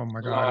there. Oh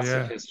my God. Lots of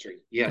Yeah. history.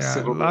 Yes, Yeah.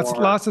 Civil Lots,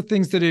 War. lots of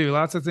things to do.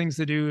 Lots of things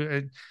to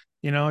do.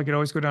 I could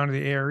always go down to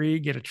the ARE,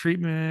 get a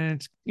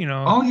treatment,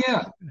 Oh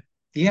yeah,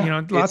 yeah.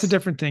 lots of It's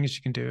different things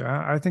you can do.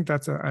 I think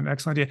that's an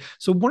excellent idea.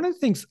 So one of the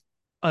things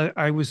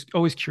I was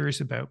always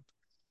curious about,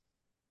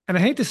 and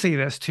I hate to say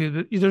this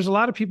too, there's a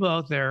lot of people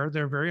out there,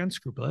 they're very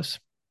unscrupulous.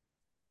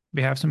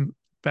 They have some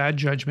bad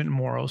judgment and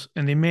morals,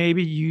 and they may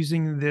be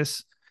using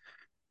this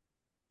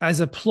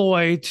as a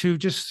ploy to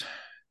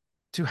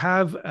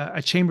have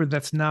a chamber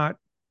that's not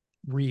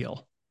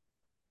real.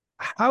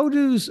 How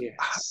does yes.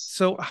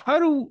 so how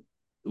do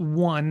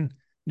one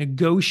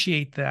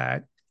negotiate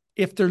that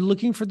if they're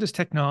looking for this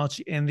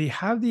technology and they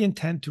have the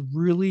intent to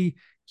really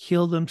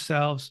heal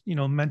themselves,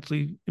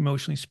 mentally,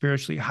 emotionally,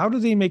 spiritually? How do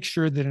they make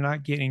sure that they're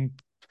not getting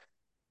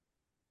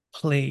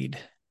played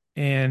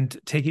and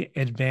taken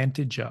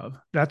advantage of?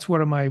 That's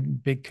one of my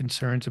big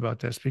concerns about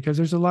this, because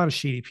there's a lot of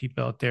shady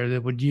people out there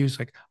that would use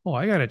like, oh,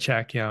 I got a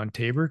Tachyon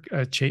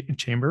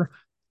chamber.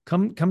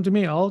 Come to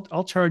me.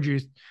 I'll charge you,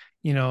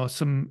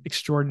 some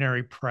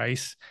extraordinary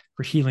price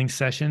for healing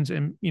sessions.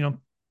 And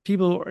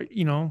people,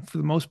 for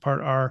the most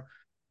part, are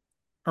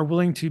are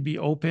willing to be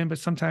open, but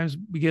sometimes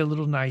we get a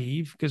little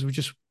naive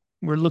because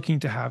we're looking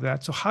to have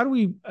that. So how do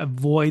we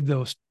avoid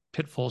those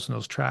pitfalls and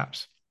those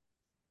traps?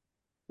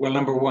 Well,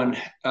 number one,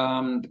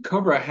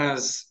 Cobra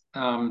has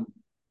a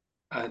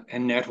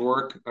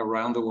network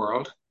around the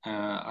world.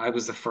 I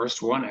was the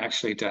first one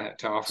actually to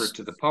offer it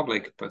to the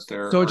public, but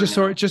there So are just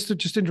sorry, now. just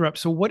to interrupt.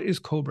 So what is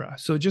Cobra?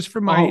 So just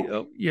for my Oh,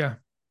 oh, yeah.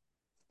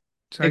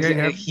 So I gotta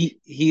have he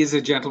is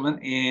a gentleman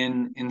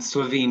in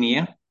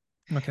Slovenia.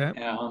 okay.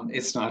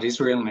 It's not his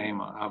real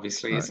name,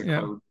 obviously. It's a Yeah.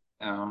 code.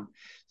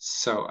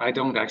 So I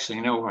don't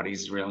actually know what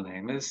his real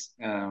name is,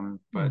 Mm.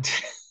 but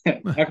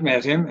I've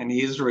met him, and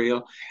he is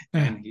real,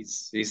 Yeah. and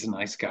he's a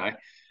nice guy.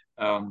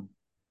 Um,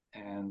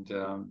 and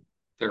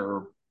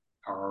there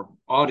are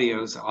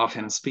audios of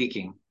him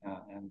speaking,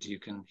 and you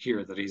can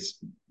hear that he's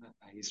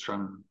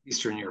from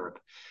Eastern Europe.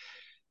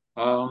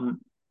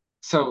 Um,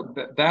 so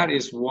that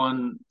is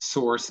one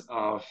source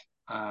of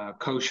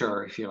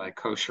kosher, if you like,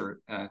 kosher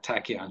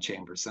tachyon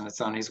chambers, and it's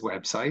on his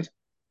website.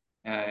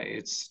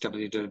 It's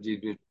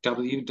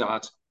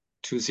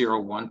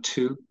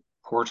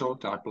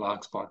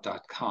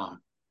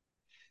www.2012portal.blogspot.com.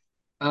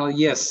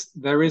 Yes,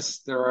 there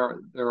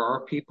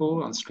are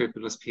people,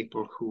 unscrupulous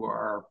people, who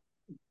are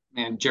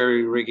and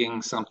jerry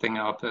rigging something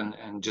up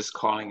and just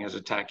calling it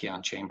a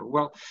tachyon chamber.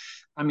 Well,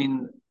 I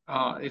mean,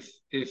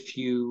 if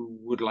you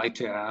would like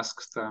to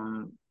ask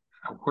them,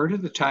 where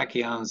did the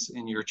tachyons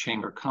in your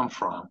chamber come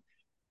from?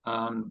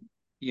 Um,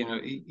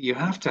 you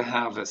have to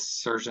have a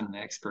certain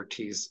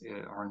expertise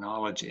or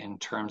knowledge in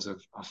terms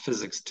of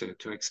physics to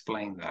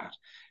explain that.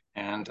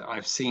 And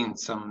I've seen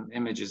some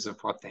images of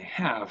what they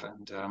have,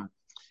 and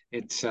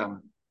it,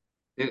 um,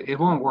 it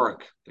won't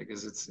work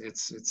because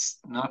it's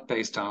not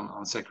based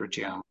on sacred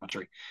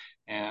geometry,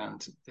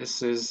 and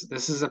this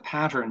is a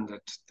pattern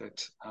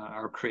that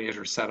our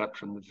creator set up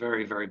from the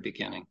very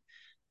beginning.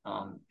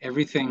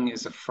 Everything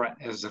is a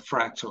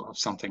fractal of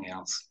something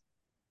else.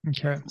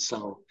 Okay.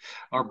 So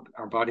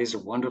our bodies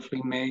are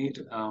wonderfully made.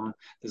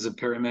 There's a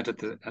pyramid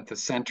at the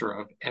center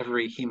of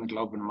every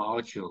hemoglobin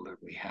molecule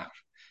that we have.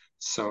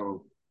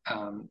 So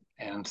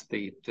and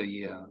the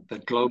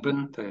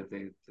globin,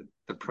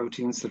 the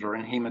proteins that are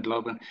in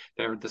hemoglobin,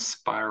 they're the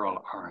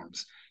spiral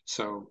arms.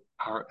 So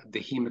the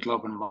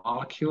hemoglobin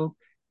molecule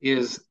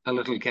is a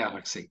little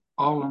galaxy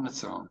all on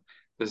its own.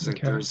 There's a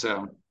Okay.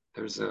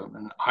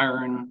 an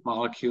iron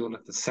molecule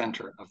at the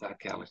center of that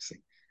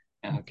galaxy,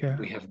 and Okay.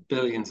 we have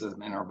billions of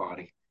them in our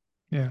body.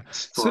 Yeah. So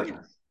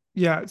Extraordinary.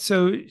 yeah.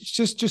 So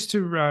just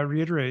to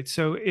reiterate,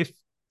 so if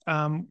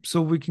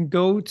so we can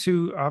go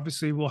to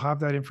obviously we'll have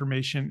that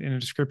information in a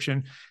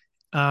description.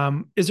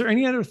 Is there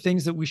any other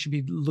things that we should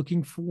be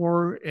looking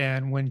for?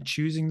 And when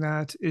choosing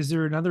that, is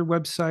there another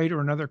website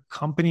or another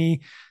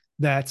company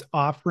that's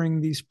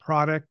offering these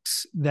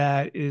products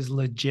that is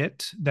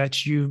legit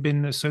that you've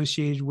been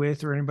associated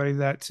with, or anybody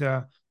that?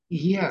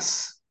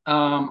 Yes,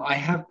 I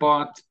have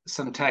bought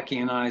some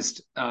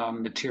tachianized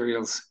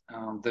materials.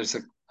 There's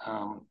a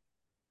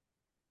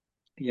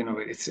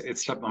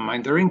it's slipped my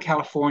mind. They're in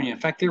California. In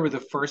fact, they were the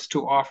first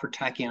to offer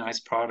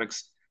tachionized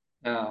products,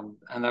 and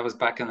that was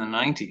back in the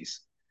 90s.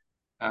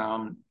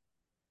 Um,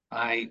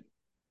 I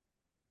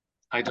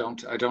I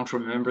don't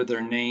remember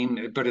their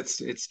name, but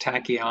it's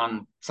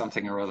Tachyon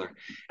something or other,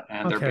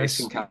 and they're Okay.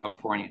 based in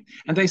California.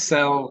 And they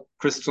sell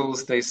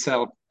crystals, they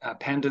sell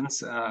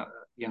pendants,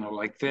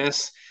 like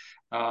this.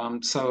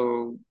 They're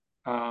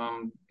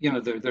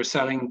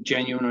selling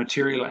genuine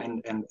material,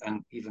 and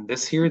even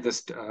this here,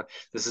 this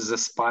is a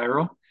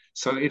spiral,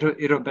 so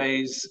it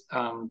obeys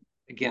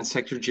against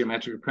sacred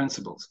geometric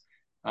principles,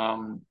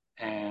 and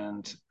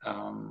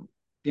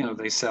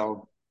they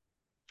sell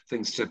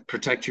things to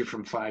protect you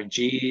from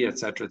 5G, et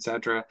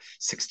cetera,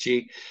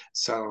 6G.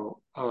 So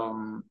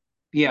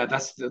yeah,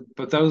 that's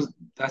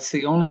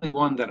the only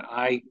one that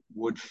I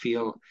would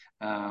feel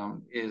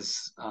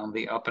is on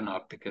the up and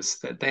up, because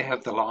they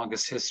have the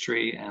longest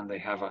history, and they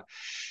have a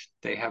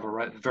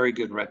very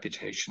good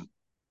reputation.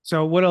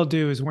 So what I'll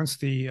do is once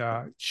the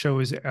show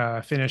is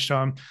finished,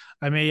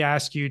 I may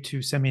ask you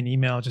to send me an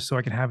email just so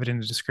I can have it in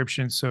the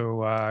description,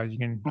 so you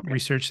can Okay.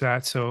 research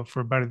that. So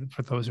for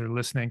those who are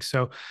listening,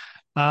 so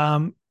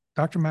um,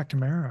 Dr.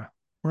 McNamara,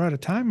 we're out of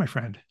time, my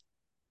friend.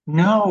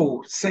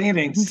 No, say it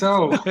ain't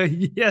so.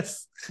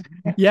 Yes,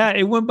 yeah,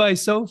 it went by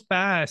so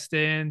fast,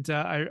 and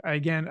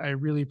again, I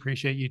really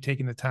appreciate you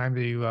taking the time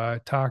to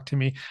talk to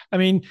me. I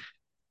mean,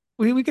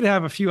 we could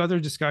have a few other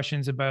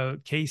discussions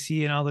about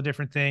Casey and all the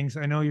different things.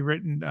 I know you've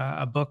written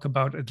a book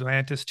about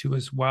Atlantis too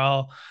as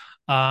well.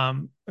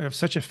 Of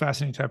such a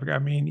fascinating topic. I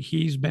mean,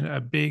 he's been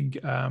a big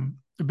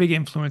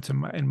influence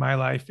in my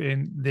life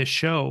in this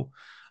show.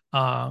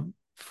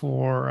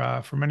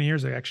 For many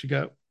years, I actually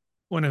got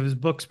one of his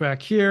books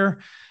back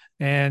here,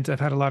 and I've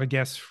had a lot of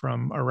guests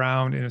from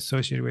around and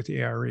associated with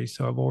the ARE.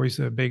 So I've always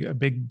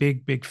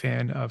big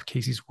fan of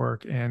Casey's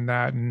work,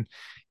 and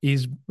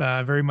he's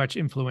very much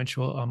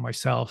influential on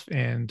myself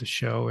and the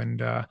show.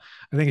 And I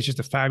think it's just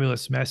a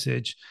fabulous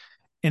message.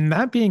 And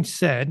that being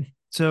said,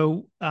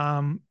 So,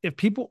 if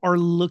people are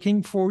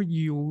looking for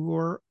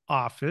your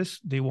office,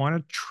 they want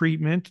a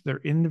treatment, they're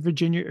in the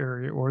Virginia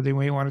area, or they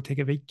may want to take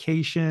a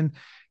vacation,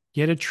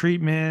 get a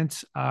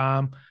treatment,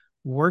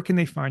 where can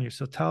they find you?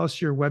 So, tell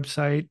us your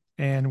website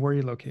and where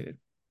you're located.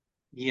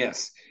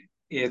 Yes,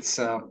 it's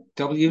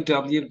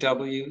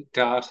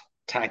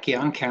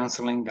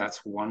www.tachyon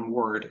that's one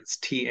word. It's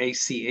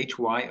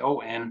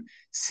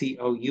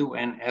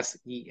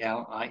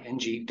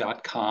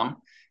TACHYONCOUNSELING.com.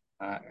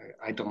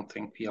 I don't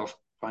think you'll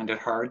find it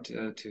hard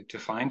to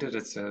find it.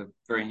 It's a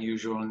very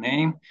unusual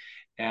name.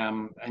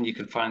 And you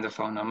can find the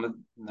phone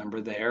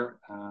number there.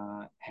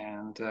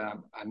 And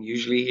I'm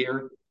usually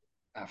here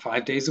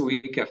 5 days a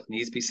week, if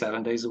needs be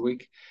 7 days a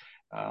week.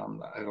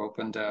 I've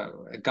opened a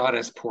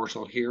goddess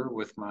portal here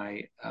with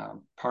my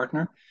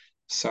partner.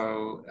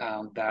 So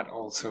that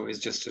also is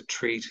just a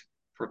treat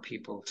for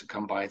people to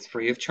come by. It's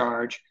free of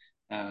charge,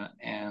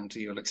 and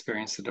you'll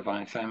experience the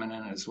divine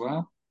feminine as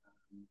well.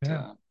 And,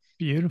 Yeah,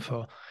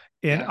 beautiful.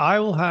 And yeah, I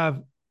will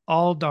have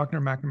all Dr.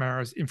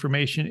 McNamara's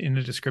information in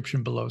the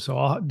description below.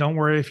 So don't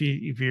worry if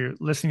you're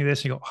listening to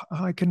this and you go,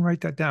 oh, I can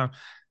write that down.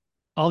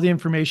 All the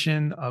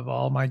information of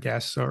all my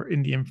guests are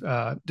in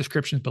the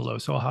descriptions below.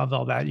 So I'll have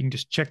all that. You can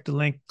just check the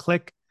link,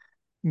 click,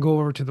 go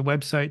over to the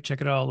website,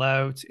 check it all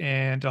out.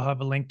 And I'll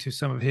have a link to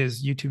some of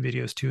his YouTube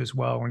videos too, as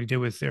well, when he did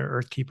with their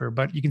Earthkeeper.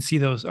 But you can see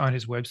those on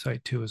his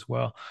website too, as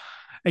well.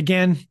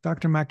 Again,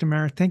 Dr.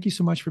 McNamara, thank you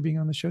so much for being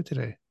on the show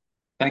today.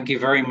 thank you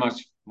very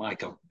much,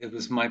 Michael. It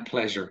was my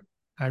pleasure.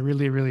 I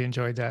really, really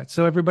enjoyed that.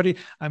 So, everybody,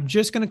 I'm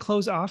just going to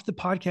close off the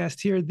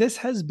podcast here. This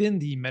has been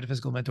the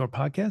Metaphysical Mentor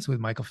Podcast with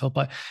Michael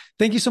Philpott.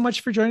 Thank you so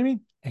much for joining me,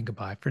 and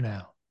goodbye for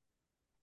now.